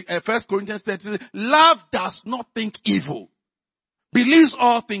 1 Corinthians 10, love does not think evil, believes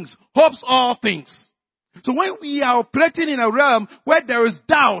all things, hopes all things. So when we are operating in a realm where there is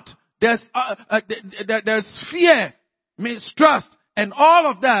doubt, there's fear, mistrust, and all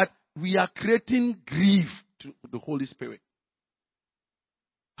of that, we are creating grief to the Holy Spirit.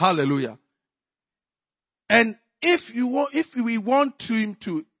 Hallelujah. And if we want him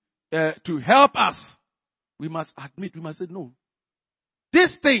to help us, we must admit, we must say, no,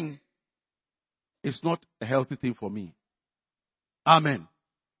 this thing is not a healthy thing for me. Amen.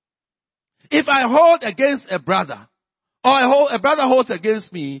 If I hold against a brother, or a brother holds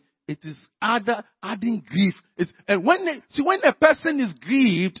against me, it is adding grief. When a person is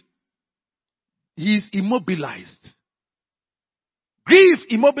grieved, he is immobilized. Grief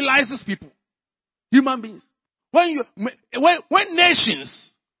immobilizes people, human beings. When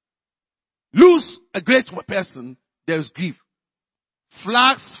nations lose a great person, there's grief.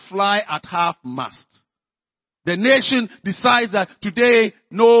 Flags fly at half mast. The nation decides that today,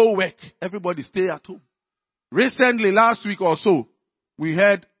 no work. Everybody stay at home. Recently, last week or so, we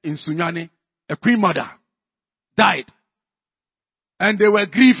heard in Sunyani, a queen mother died. And they were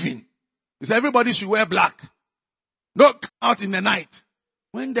grieving. They said everybody should wear black. Not out in the night.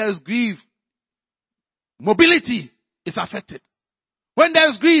 When there's grief, mobility is affected. When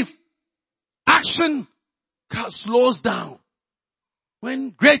there's grief, action slows down.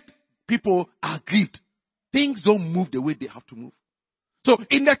 When great people are grieved, things don't move the way they have to move. So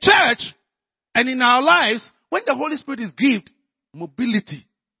in the church and in our lives, when the Holy Spirit is grieved, mobility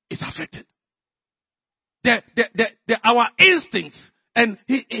is affected. Our instincts and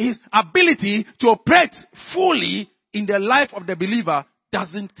his ability to operate fully in the life of the believer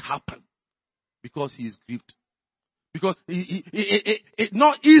doesn't happen because he is grieved. Because it's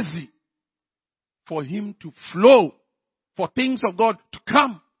not easy for him to flow, for things of God to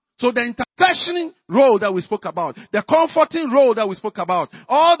come. So the intercessioning role that we spoke about, the comforting role that we spoke about,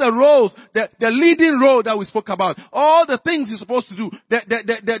 all the roles, the leading role that we spoke about, all the things he's supposed to do,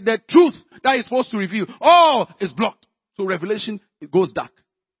 the truth that he's supposed to reveal, all is blocked. So revelation, it goes dark.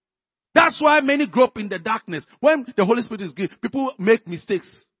 That's why many grow up in the darkness. When the Holy Spirit is given, people make mistakes.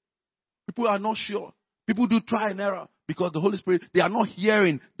 People are not sure. People do try and error because the Holy Spirit, they are not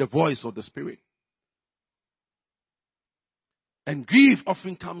hearing the voice of the Spirit. And grief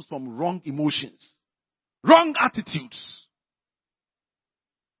often comes from wrong emotions, wrong attitudes.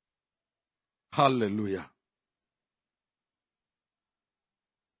 Hallelujah.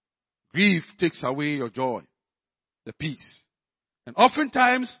 Grief takes away your joy, the peace. And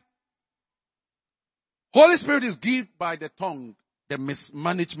oftentimes, Holy Spirit is grieved by the tongue, the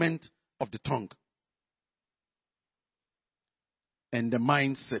mismanagement of the tongue. and the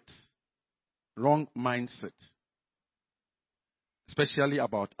mindset, wrong mindset, especially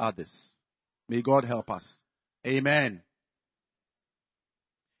about others. May God help us. Amen.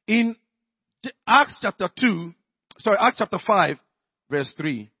 In Acts chapter 5, verse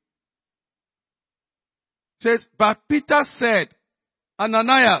 3, says, but Peter said,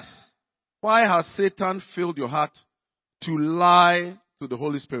 Ananias, why has Satan filled your heart to lie to the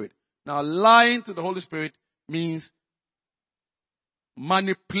Holy Spirit? Now, lying to the Holy Spirit means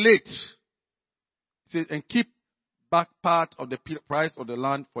manipulate. It says, and keep back part of the price of the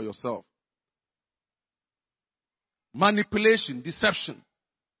land for yourself. Manipulation, deception.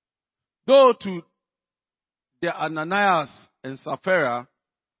 Though to the Ananias and Sapphira,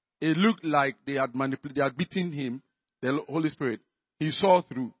 it looked like they had manipulated, they had beaten him, the Holy Spirit. He saw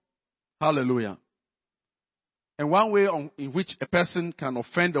through. Hallelujah. And one way in which a person can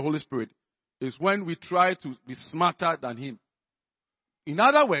offend the Holy Spirit is when we try to be smarter than him. In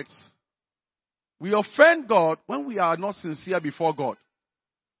other words, we offend God when we are not sincere before God.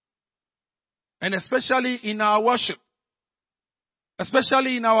 And especially in our worship.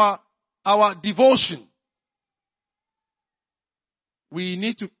 Especially in our devotion. We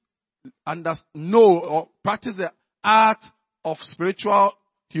need to know or practice the art of spiritual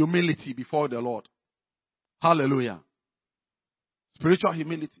humility before the Lord. Hallelujah. Spiritual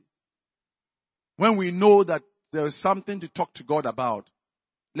humility. When we know that there is something to talk to God about,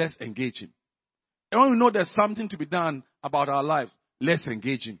 let's engage Him. And when we know there's something to be done about our lives, let's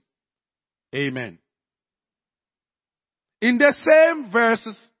engage Him. Amen. In the same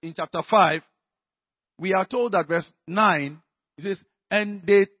verses in chapter 5, we are told that verse 9, it says, and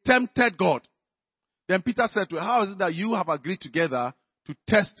they tempted God. Then Peter said to her, how is it that you have agreed together to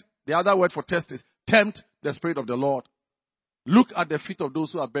test, the other word for test is tempt the Spirit of the Lord. Look at the feet of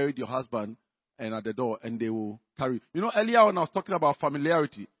those who have buried your husband and at the door, and they will carry you. You know, earlier when I was talking about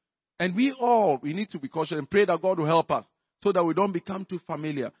familiarity, and we need to be cautious and pray that God will help us so that we don't become too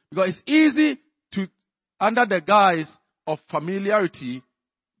familiar. Because it's easy to, under the guise of familiarity,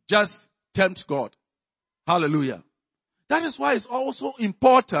 just tempt God. Hallelujah. That is why it's also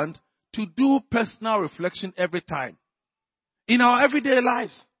important to do personal reflection every time. In our everyday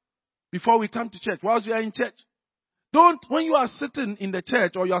lives. Before we come to church. Whilst we are in church. When you are sitting in the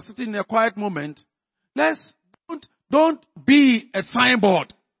church or you are sitting in a quiet moment, don't be a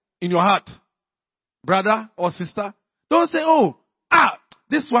signboard in your heart. Brother or sister. Don't say,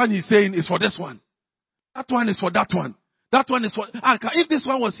 this one he's saying is for this one. That one is for that one. That one is for, if this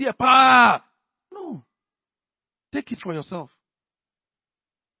one was here, no. Take it for yourself.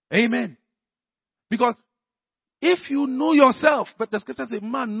 Amen. Because if you know yourself, but the scripture says,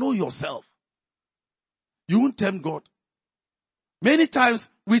 man, know yourself. You won't tempt God. Many times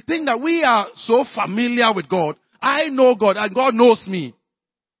we think that we are so familiar with God. I know God and God knows me.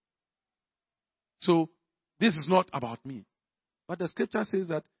 So this is not about me. But the scripture says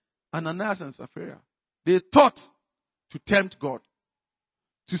that Ananias and Sapphira, they thought to tempt God.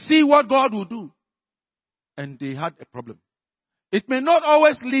 To see what God will do. And they had a problem. It may not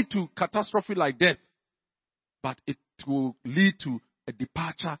always lead to catastrophe like death. But it will lead to a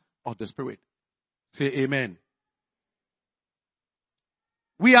departure of the Spirit. Say amen.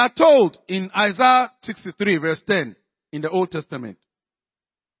 We are told in Isaiah 63 verse 10 in the Old Testament.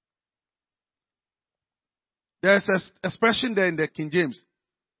 There's an expression there in the King James.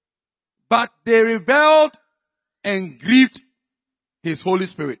 But they rebelled and grieved His Holy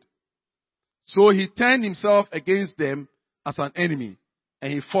Spirit. So He turned Himself against them as an enemy.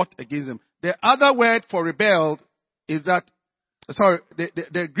 And He fought against them. The other word for rebelled is that,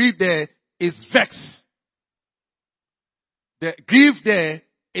 the grief there is vex. The grief there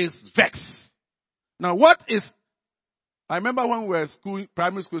is vex. Now I remember when we were in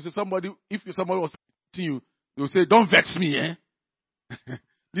primary school, if somebody was teaching you, they would say, don't vex me, eh?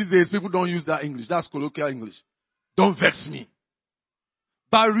 These days people don't use that English. That's colloquial English. Don't vex me.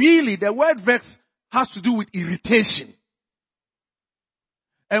 But really, the word vex has to do with irritation.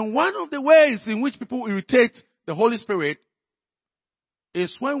 And one of the ways in which people irritate the Holy Spirit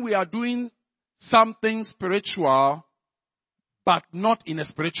is when we are doing something spiritual, but not in a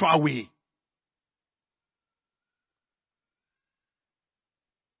spiritual way.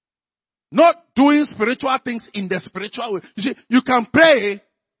 Not doing spiritual things in the spiritual way. You see, you can pray,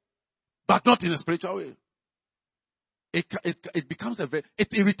 but not in a spiritual way. It becomes it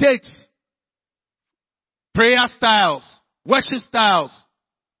irritates. Prayer styles, worship styles.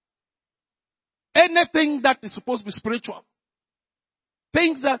 Anything that is supposed to be spiritual.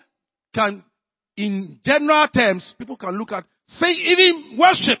 Things that can, in general terms, people can look at. Say even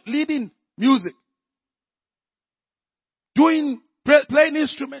worship, leading music. Doing playing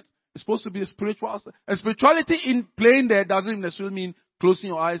instruments. It's supposed to be a spiritual. And spirituality in playing there doesn't necessarily mean closing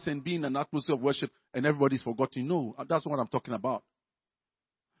your eyes and being in an atmosphere of worship and everybody's forgotten. No, that's not what I'm talking about.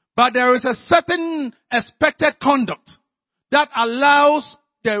 But there is a certain expected conduct that allows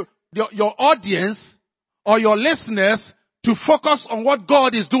your audience or your listeners to focus on what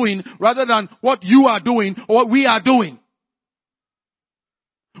God is doing rather than what you are doing or what we are doing.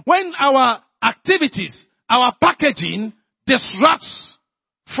 When our activities, our packaging disrupts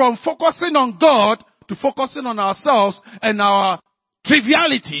from focusing on God to focusing on ourselves and our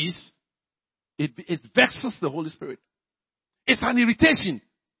trivialities, it vexes the Holy Spirit. It's an irritation.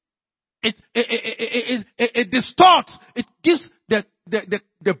 It distorts. It gives the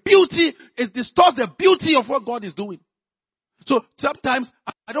beauty. It distorts the beauty of what God is doing. So sometimes,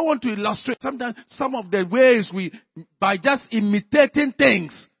 I don't want to illustrate, sometimes some of the ways by just imitating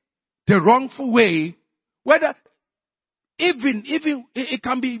things the wrongful way, whether even it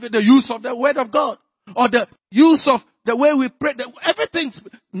can be the use of the word of God or the use of the way we pray, everything,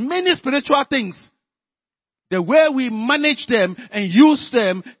 many spiritual things. The way we manage them and use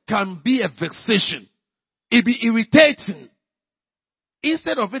them can be a vexation. It be irritating.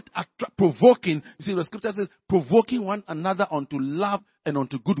 Instead of it provoking, you see the scripture says, provoking one another unto love and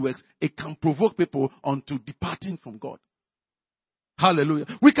unto good works, it can provoke people unto departing from God. Hallelujah.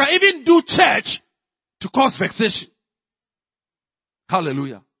 We can even do church to cause vexation.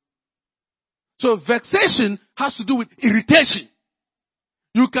 Hallelujah. So vexation has to do with irritation.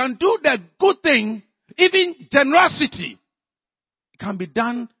 You can do the good thing, even generosity, can be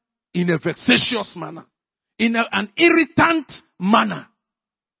done in a vexatious manner, in an irritant manner.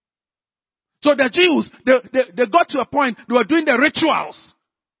 So the Jews, they got to a point, they were doing the rituals.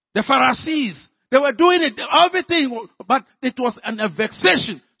 The Pharisees, they were doing it, everything, but it was a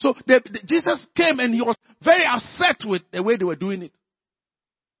vexation. So Jesus came and he was very upset with the way they were doing it.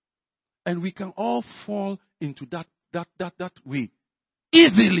 And we can all fall into that way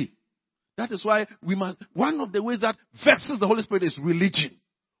easily. That is why one of the ways that vexes the Holy Spirit is religion.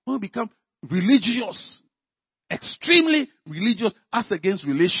 When we become religious, extremely religious as against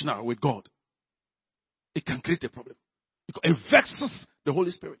relational with God, it can create a problem. Because it vexes the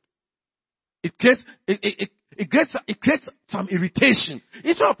Holy Spirit. It creates some irritation.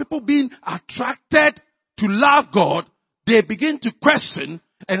 Instead of people being attracted to love God, they begin to question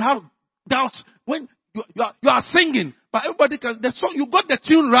and have doubts. When you are singing, but everybody the song, you got the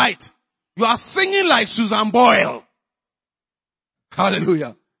tune right. You are singing like Susan Boyle.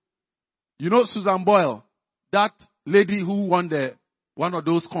 Hallelujah. You know Susan Boyle, that lady who won one of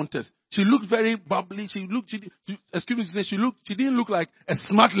those contests. She looked very bubbly. She didn't look like a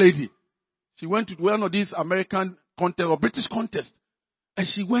smart lady. She went to one of these American contests or British contests. And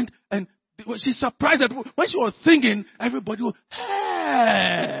she went and she surprised people. When she was singing, everybody was,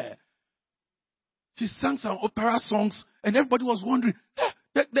 hey! She sang some opera songs and everybody was wondering, hey!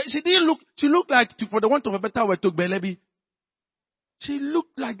 She looked like, for the want of a better word, Togbelebi. She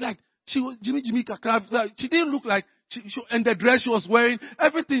looked like she was Jimmy Kakra. She didn't look like, and the dress she was wearing,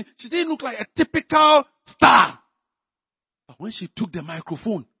 everything. She didn't look like a typical star. But when she took the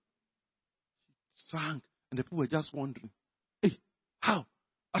microphone, she sang, and the people were just wondering, hey, how?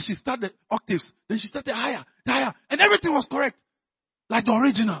 As she started octaves, then she started higher, and everything was correct, like the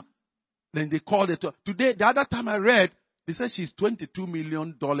original. Then they called it. Today, the other time I read, they said she's $22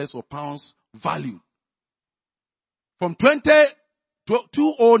 million or pounds value. From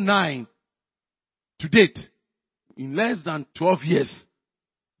 2009 to date, in less than 12 years,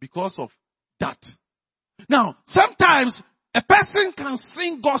 because of that. Now, sometimes a person can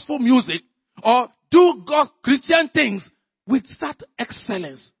sing gospel music or do Christian things with such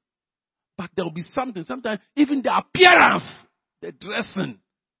excellence. But there will be something, sometimes even the appearance, the dressing,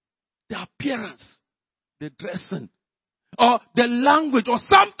 or the language, or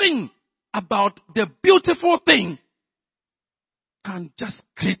something about the beautiful thing can just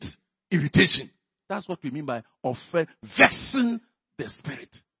create irritation. That's what we mean by vexing the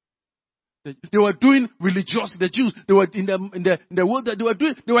spirit. They were doing religiosity. The Jews, they were in the world that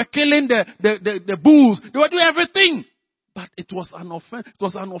they were killing the bulls. They were doing everything. But it was an offense. It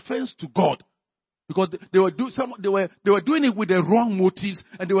was an offense to God. Because they were doing it with the wrong motives,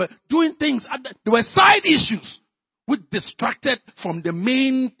 and they were doing things. There were side issues which distracted from the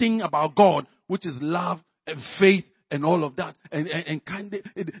main thing about God, which is love and faith and all of that. And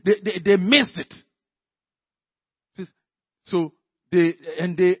they missed it. So they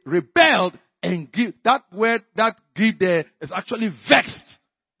rebelled, and that word that grieved there is actually vexed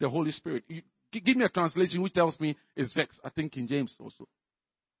the Holy Spirit. Give me a translation which tells me it's vexed. I think in James also.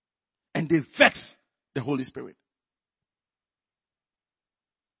 And they vexed the Holy Spirit.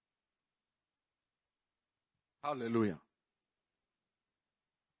 Hallelujah.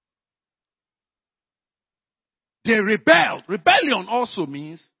 They rebelled. Rebellion also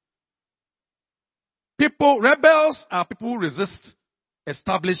means rebels are people who resist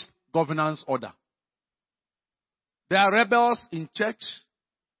established governance order. There are rebels in church.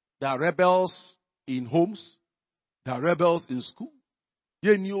 There are rebels in homes. There are rebels in school.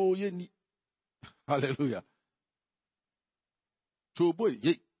 Yeni o yeni. Hallelujah. Choboy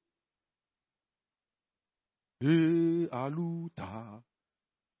ye. Hey, aluta.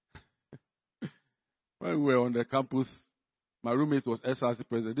 When we were on the campus, my roommate was SRC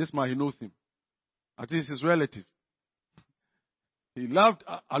president. This man, he knows him. I think it's his relative. He loved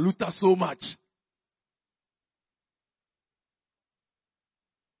Aluta so much.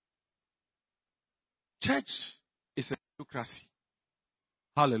 Church is a theocracy.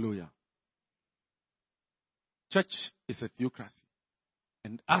 Hallelujah. Church is a theocracy.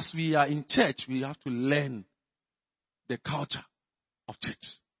 And as we are in church, we have to learn the culture of church.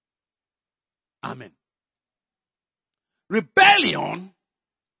 Amen. Rebellion,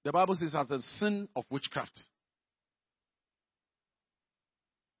 the Bible says, as a sin of witchcraft.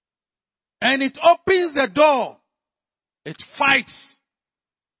 And it opens the door. It fights.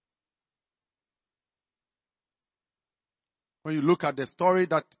 When you look at the story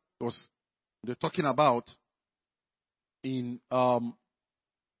that they're talking about in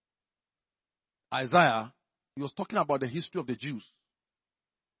Isaiah, he was talking about the history of the Jews.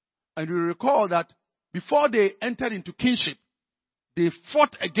 And you recall that before they entered into kingship, they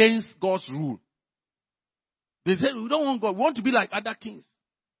fought against God's rule. They said, we don't want God. We want to be like other kings,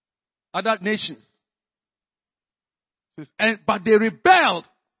 other nations. But they rebelled.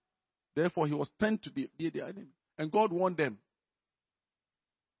 Therefore, he was turned to be their enemy. And God warned them.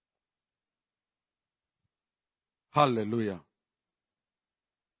 Hallelujah.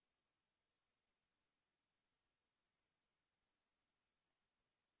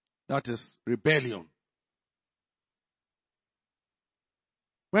 That is rebellion.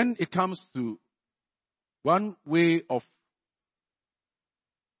 When it comes to one way of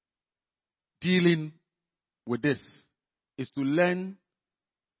dealing with this is to learn.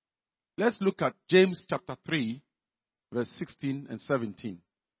 Let's look at James chapter 3, verse 16 and 17.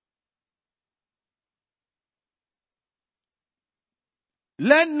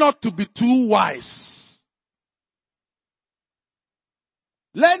 Learn not to be too wise.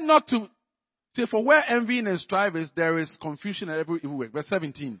 Learn not to say, for where envy and strife is, there is confusion everywhere. Verse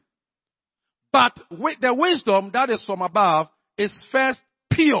 17. But with the wisdom that is from above is first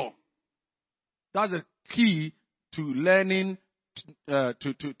pure. That's the key to learning to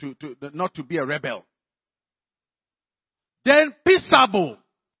not to be a rebel. Then peaceable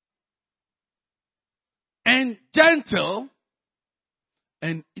and gentle.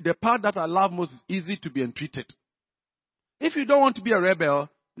 And the part that I love most is easy to be entreated. If you don't want to be a rebel,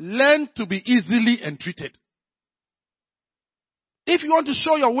 learn to be easily entreated. If you want to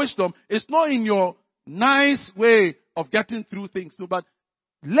show your wisdom, it's not in your nice way of getting through things, no, but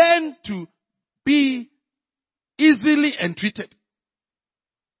learn to be easily entreated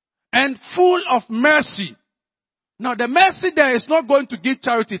and full of mercy. Now, the mercy there is not going to give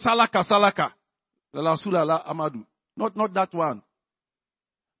charity, salaka. Not that one.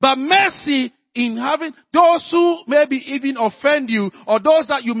 But mercy in having those who maybe even offend you, or those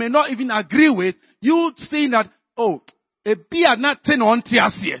that you may not even agree with, you seeing that,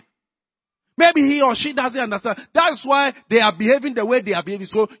 maybe he or she doesn't understand. That's why they are behaving the way they are behaving.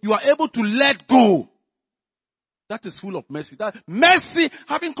 So you are able to let go. That is full of mercy. That mercy,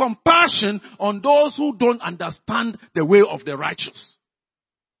 having compassion on those who don't understand the way of the righteous.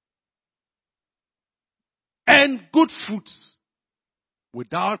 And good fruits.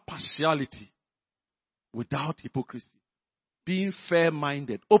 Without partiality, without hypocrisy, being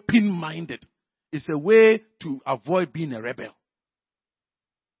fair-minded, open-minded is a way to avoid being a rebel.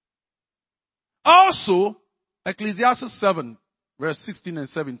 Also, Ecclesiastes 7, verse 16 and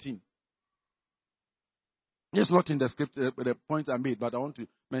 17. It's not in the script, the point I made, but I want to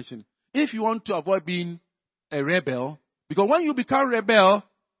mention. If you want to avoid being a rebel, because when you become rebel,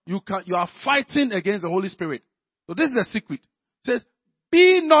 you are fighting against the Holy Spirit. So this is the secret. It says,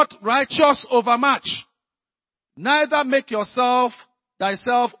 be not righteous overmuch, neither make thyself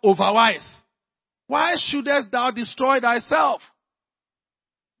overwise. Why shouldest thou destroy thyself?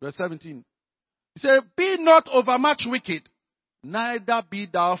 Verse 17. He said, be not overmuch wicked, neither be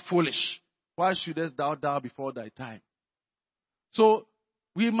thou foolish. Why shouldest thou die before thy time? So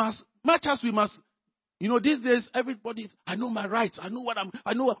we must, much as we must, these days everybody, I know my rights, I know what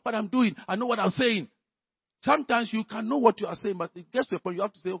I'm doing, I know what I'm saying. Sometimes you can know what you are saying, but it gets to a point you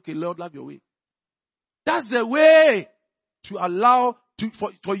have to say, okay, Lord, have your way. That's the way to allow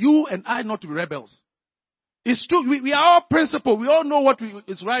for you and I not to be rebels. It's true. We are all principled. We all know what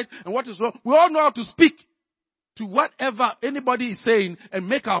is right and what is wrong. We all know how to speak to whatever anybody is saying and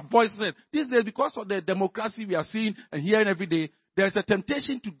make our voices heard. These days, because of the democracy we are seeing and hearing every day, there's a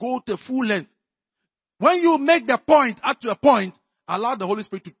temptation to go to full length. When you make the point up to a point, allow the Holy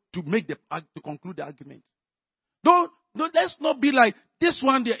Spirit to conclude the argument. Let's not be like this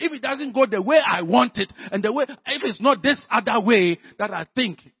one there. If it doesn't go the way I want it, and the way, if it's not this other way that I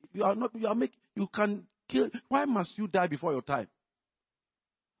think, you can kill. Why must you die before your time?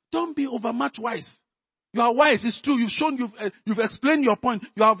 Don't be overmuch wise. You are wise. It's true. You've explained your point.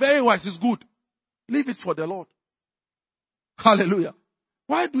 You are very wise. It's good. Leave it for the Lord. Hallelujah.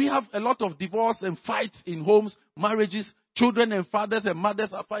 Why do we have a lot of divorce and fights in homes, marriages, children and fathers and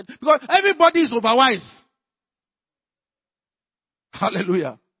mothers are fighting? Because everybody is overwise.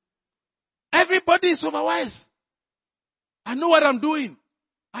 Hallelujah. Everybody is overwise. I know what I'm doing.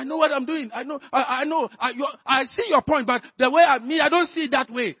 I know. I see your point, but the way I don't see it that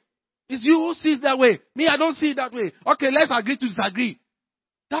way. It's you who sees that way. Me, I don't see it that way. Okay, let's agree to disagree.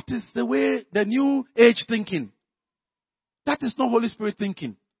 That is the way, the new age thinking. That is not Holy Spirit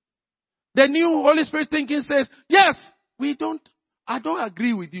thinking. The new Holy Spirit thinking says, yes, I don't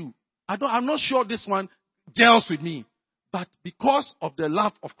agree with you. I'm not sure this one gels with me. But because of the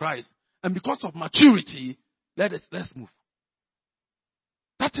love of Christ and because of maturity, let's move.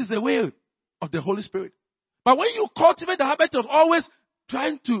 That is the way of the Holy Spirit. But when you cultivate the habit of always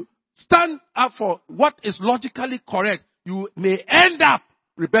trying to stand up for what is logically correct, you may end up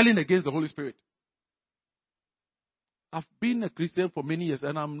rebelling against the Holy Spirit. I've been a Christian for many years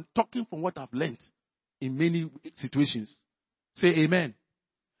and I'm talking from what I've learned in many situations. Say amen.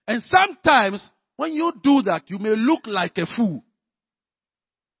 And sometimes when you do that, you may look like a fool.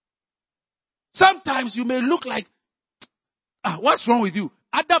 Sometimes you may look like, what's wrong with you?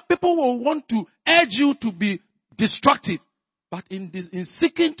 Other people will want to urge you to be destructive. But in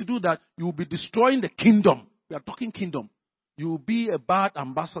seeking to do that, you will be destroying the kingdom. We are talking kingdom. You will be a bad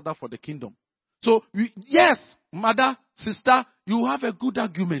ambassador for the kingdom. So, yes, mother, sister, you have a good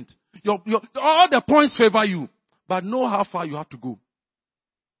argument. All the points favor you. But know how far you have to go.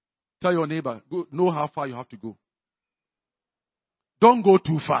 Tell your neighbor, know how far you have to go. Don't go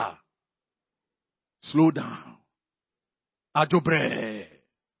too far. Slow down. Adobre.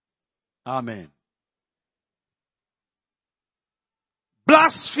 Amen.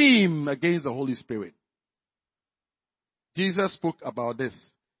 Blaspheme against the Holy Spirit. Jesus spoke about this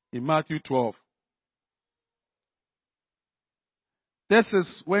in Matthew 12. This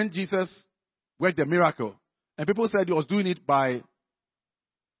is when Jesus worked the miracle. And people said he was doing it by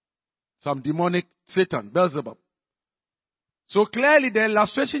some demonic Satan, Beelzebub. So clearly the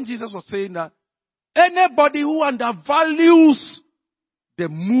illustration Jesus was saying that anybody who undervalues the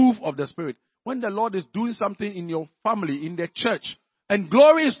move of the Spirit, when the Lord is doing something in your family, in the church, and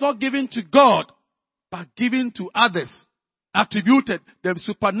glory is not given to God, but given to others, attributed the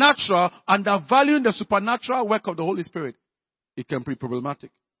supernatural, undervaluing the supernatural work of the Holy Spirit, it can be problematic.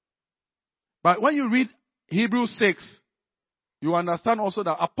 But when you read Hebrews 6, you understand also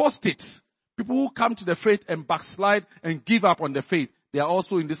that apostates, people who come to the faith and backslide and give up on the faith, they are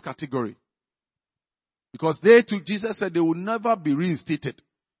also in this category. Because Jesus said they will never be reinstated.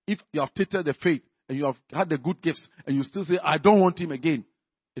 If you have taken the faith and you have had the good gifts and you still say, I don't want him again,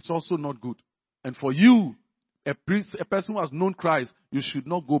 it's also not good. And for you, a person who has known Christ, you should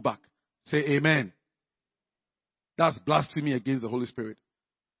not go back. Say amen. That's blasphemy against the Holy Spirit.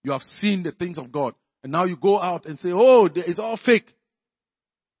 You have seen the things of God. And now you go out and say, oh, it's all fake.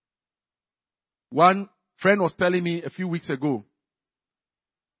 One friend was telling me a few weeks ago,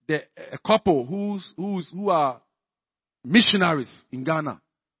 a couple who are missionaries in Ghana,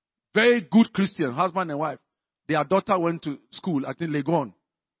 very good Christian, husband and wife. Their daughter went to school at Legon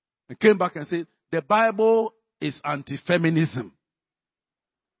and came back and said, the Bible is anti-feminism.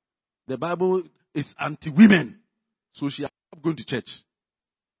 The Bible is anti-women. So she has stopped going to church.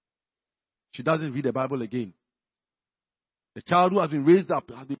 She doesn't read the Bible again. The child who has been raised up,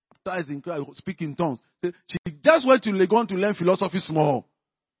 has been baptized in Christ, speaking in tongues. She just went to Legon to learn philosophy small.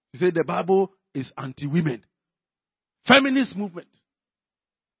 She said the Bible is anti-women. Feminist movement.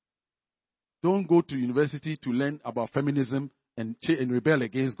 Don't go to university to learn about feminism and rebel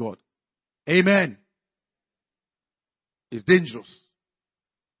against God. Amen. It's dangerous.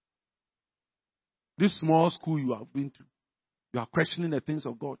 This small school you have been to, you are questioning the things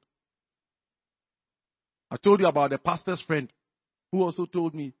of God. I told you about the pastor's friend who also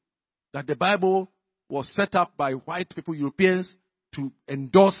told me that the Bible was set up by white people, Europeans, to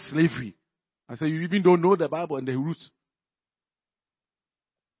endorse slavery. I say, you even don't know the Bible and the roots.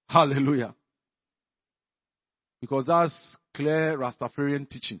 Hallelujah. Because that's clear Rastafarian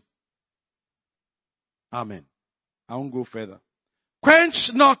teaching. Amen. I won't go further.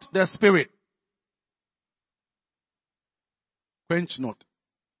 Quench not the spirit. Quench not.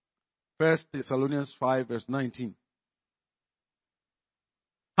 1 Thessalonians 5 verse 19.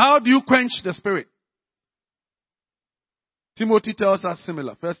 How do you quench the spirit? Timothy tells us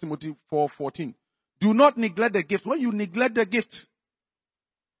similar. 1 Timothy 4:14. Do not neglect the gift. When you neglect the gift,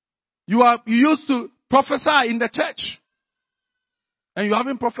 you used to prophesy in the church. And you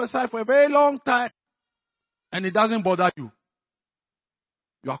haven't prophesied for a very long time. And it doesn't bother you.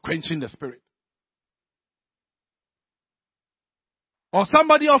 You are quenching the spirit. Or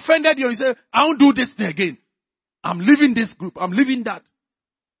somebody offended you and you say, I won't do this thing again. I'm leaving this group. I'm leaving that.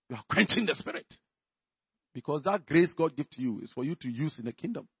 You are quenching the spirit. Because that grace God gives to you is for you to use in the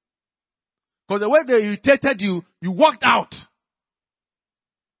kingdom. Because the way they irritated you, you walked out.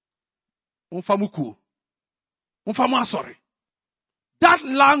 Sorry. That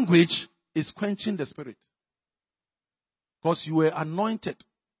language is quenching the spirit. Because you were anointed.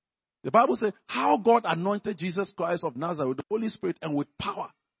 The Bible says how God anointed Jesus Christ of Nazareth with the Holy Spirit and with power.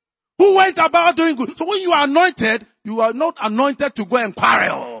 Who went about doing good. So when you are anointed, you are not anointed to go and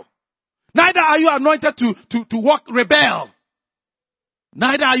quarrel. Neither are you anointed to walk rebel.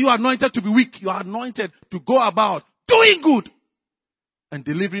 Neither are you anointed to be weak. You are anointed to go about doing good and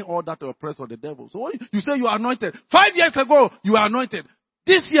delivering all that oppressed of the devil. So when you say you are anointed, 5 years ago you are anointed.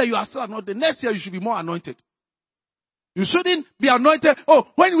 This year you are still anointed. Next year you should be more anointed. You shouldn't be anointed. Oh,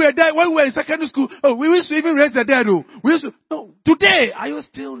 when we were in secondary school, we used to even raise the dead. No. Today, are you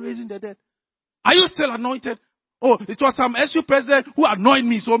still raising the dead? Are you still anointed? Oh, it was some SU president who anointed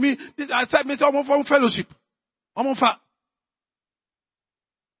me. So I said, I'm from fellowship. I'm on fire.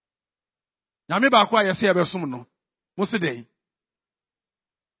 Nyame ba kwa yesi ebesum no. Muside.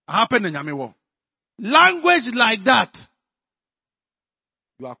 Happen in Nyame wo. Language like that,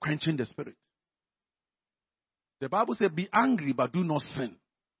 you are quenching the spirit. The Bible says, be angry, but do not sin.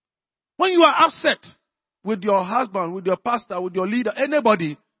 When you are upset with your husband, with your pastor, with your leader,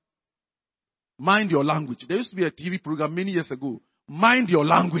 anybody, mind your language. There used to be a TV program many years ago. Mind your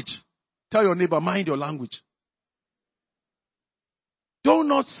language. Tell your neighbor, mind your language. Do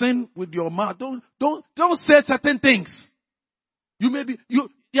not sin with your mouth. Don't say certain things.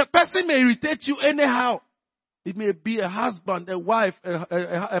 Your person may irritate you anyhow. It may be a husband, a wife,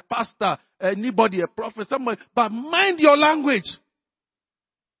 a pastor, anybody, a prophet, somebody. But mind your language.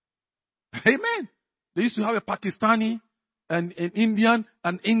 Amen. They used to have a Pakistani and an Indian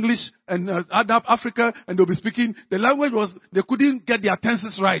and English and other Africa, and they'll be speaking. The language was, they couldn't get their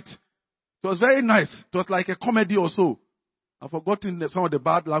tenses right. It was very nice. It was like a comedy or so. I've forgotten some of the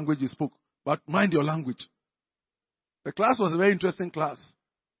bad language he spoke. But mind your language. The class was a very interesting class.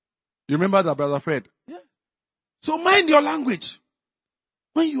 You remember that, Brother Fred? Yeah. So mind your language.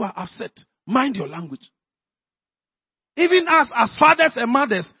 When you are upset, mind your language. Even us as fathers and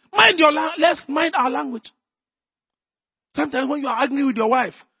mothers, let's mind our language. Sometimes when you are angry with your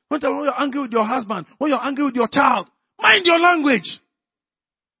wife, sometimes when you are angry with your husband, when you are angry with your child, mind your language.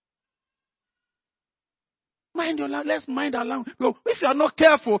 Mind your language. Let's mind our language. If you are not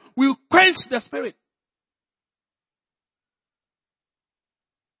careful, we'll quench the spirit.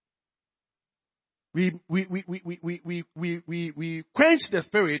 We quench the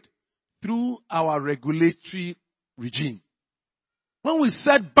spirit through our regulatory regime. When we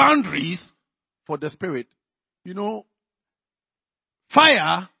set boundaries for the spirit,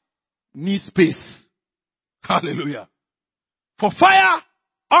 fire needs space. Hallelujah. For fire,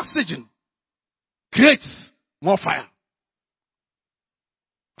 oxygen creates more fire.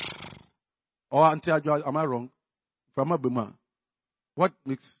 Or Auntie Adjoa, am I wrong? From a boomer. What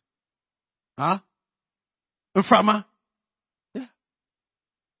makes? Huh? Inframa. Yeah.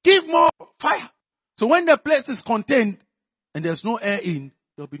 Give more fire. So when the place is contained and there's no air in,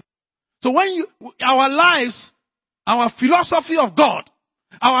 there'll be. So when our lives, our philosophy of God,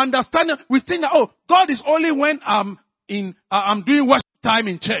 our understanding, we think that, God is only when I'm doing worship time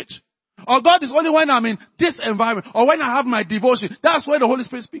in church. Or God is only when I'm in this environment. Or when I have my devotion. That's where the Holy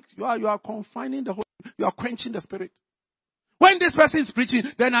Spirit speaks. You are confining the Holy Spirit. You are quenching the Spirit. When this person is preaching,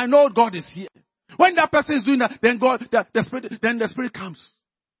 then I know God is here. When that person is doing that, then the Spirit comes.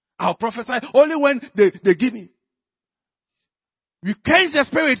 I'll prophesy only when they give me. We quench the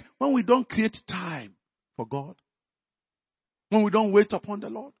Spirit when we don't create time for God. When we don't wait upon the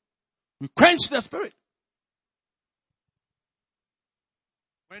Lord. We quench the Spirit.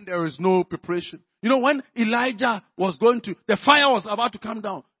 When there is no preparation. When Elijah was the fire was about to come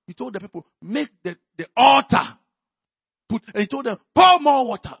down, he told the people, make the altar. And he told them, pour more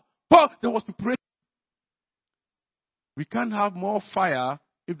water. There was preparation. We can't have more fire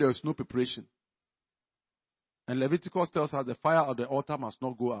if there is no preparation. And Leviticus tells us the fire of the altar must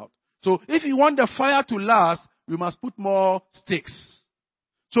not go out. So if you want the fire to last, we must put more sticks.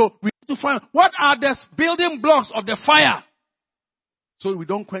 So we need to find what are the building blocks of the fire so we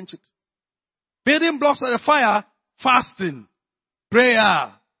don't quench it. Building blocks of the fire: fasting,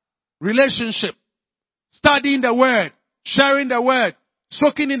 prayer, relationship, studying the word, sharing the word,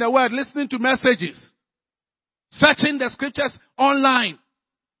 soaking in the word, listening to messages, searching the scriptures online,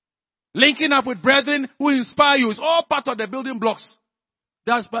 linking up with brethren who inspire you. It's all part of the building blocks.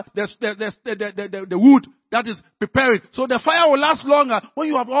 There's the wood that is preparing. So the fire will last longer when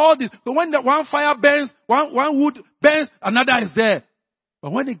you have all this. So when the one fire burns, one wood burns, another is there.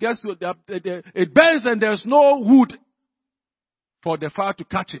 But when it gets to it burns and there's no wood for the fire to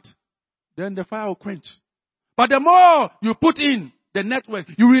catch it, then the fire will quench. But the more you put in the network,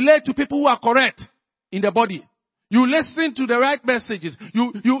 you relate to people who are correct in the body. You listen to the right messages.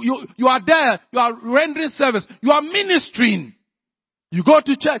 You are there. You are rendering service. You are ministering. You go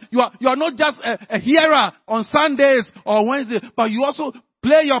to church. You are not just a hearer on Sundays or Wednesdays, but you also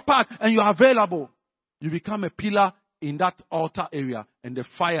play your part and you are available. You become a pillar in that altar area and the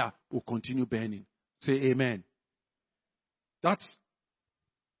fire will continue burning. Say amen. That's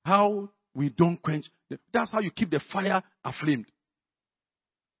how we don't quench. That's how you keep the fire aflame.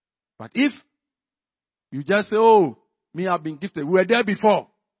 But if you just say, oh, me, I've been gifted. We were there before.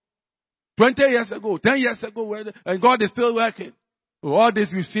 20 years ago, 10 years ago, and God is still working. Oh, all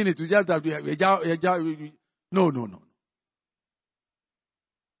this, we've seen it. We just have no.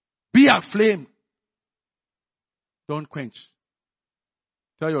 Be aflame. Don't quench.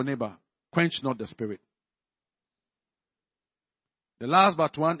 Tell your neighbor, quench not the spirit. The last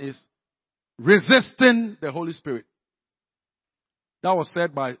but one is resisting the Holy Spirit. That was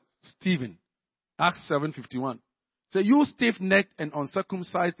said by Stephen. Acts 7:51. Say, you stiff-necked and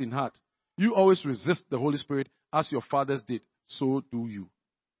uncircumcised in heart, you always resist the Holy Spirit as your fathers did. So do you.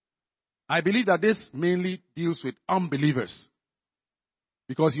 I believe that this mainly deals with unbelievers.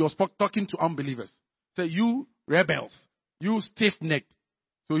 Because he was talking to unbelievers. Say, you rebels, you stiff-necked.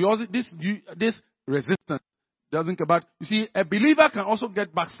 So this resistance doesn't come back. You see, a believer can also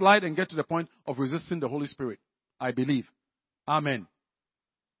get backslide and get to the point of resisting the Holy Spirit. I believe. Amen.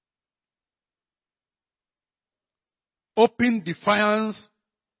 Open defiance,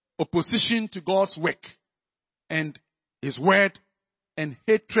 opposition to God's work and His word, and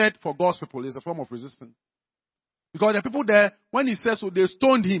hatred for God's people is a form of resistance. Because the people there, when he says so, they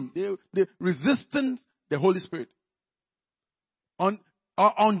stoned him. They resisted the Holy Spirit.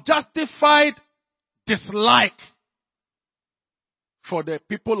 Unjustified dislike for the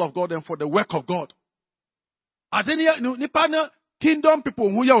people of God and for the work of God. As any kingdom people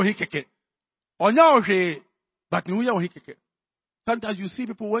who are hikeke. But sometimes you see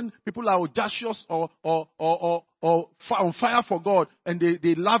people when people are audacious or on fire for God and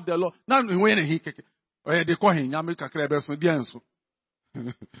they love the Lord. Now they call him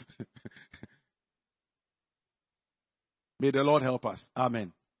May the Lord help us.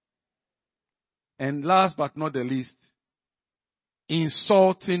 Amen. And last but not the least,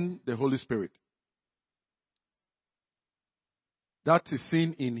 insulting the Holy Spirit. That is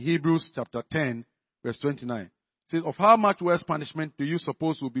seen in Hebrews chapter 10, verse 29. It says, of how much worse punishment do you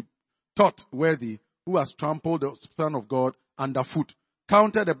suppose will be taught worthy who has trampled the Son of God underfoot,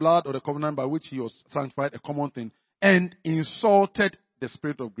 counted the blood of the covenant by which he was sanctified a common thing, and insulted the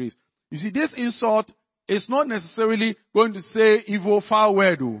Spirit of grace. You see, this insult is not necessarily going to say evil, foul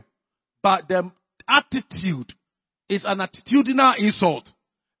word, but the attitude is an attitudinal insult.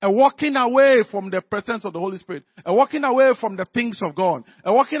 A walking away from the presence of the Holy Spirit. A walking away from the things of God.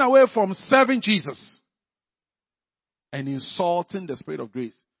 A walking away from serving Jesus. And insulting the Spirit of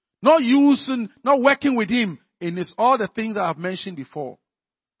grace. Not working with Him in all the things I have mentioned before.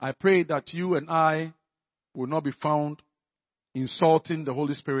 I pray that you and I will not be found insulting the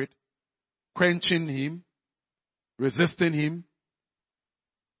Holy Spirit, quenching Him, resisting Him,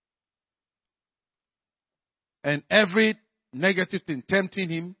 and every negative thing, tempting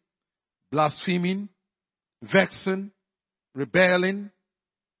Him, blaspheming, vexing, rebelling,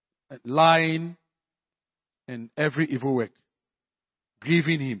 lying, and every evil work,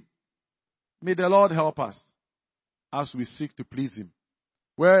 grieving Him. May the Lord help us as we seek to please Him.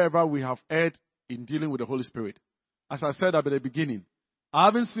 Wherever we have erred in dealing with the Holy Spirit. As I said at the beginning, I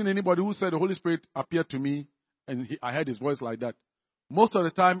haven't seen anybody who said the Holy Spirit appeared to me and I heard His voice like that. Most of the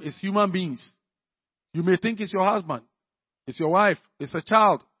time, it's human beings. You may think it's your husband, it's your wife, it's a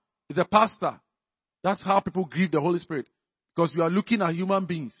child, He's a pastor. That's how people grieve the Holy Spirit. Because we are looking at human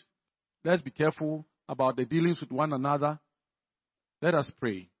beings. Let's be careful about the dealings with one another. Let us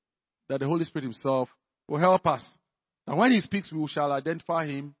pray that the Holy Spirit himself will help us. And when he speaks, we shall identify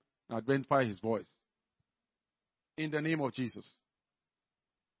him and identify his voice. In the name of Jesus.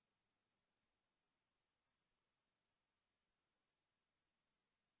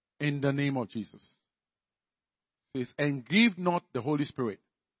 In the name of Jesus. It says, and grieve not the Holy Spirit,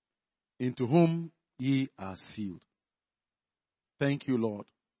 into whom ye are sealed. Thank you, Lord.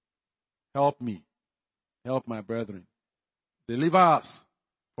 Help me. Help my brethren. Deliver us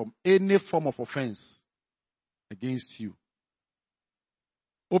from any form of offense against you.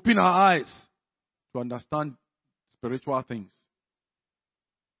 Open our eyes to understand spiritual things.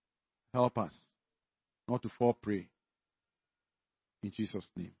 Help us not to fall prey. In Jesus'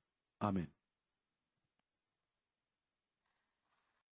 name. Amen.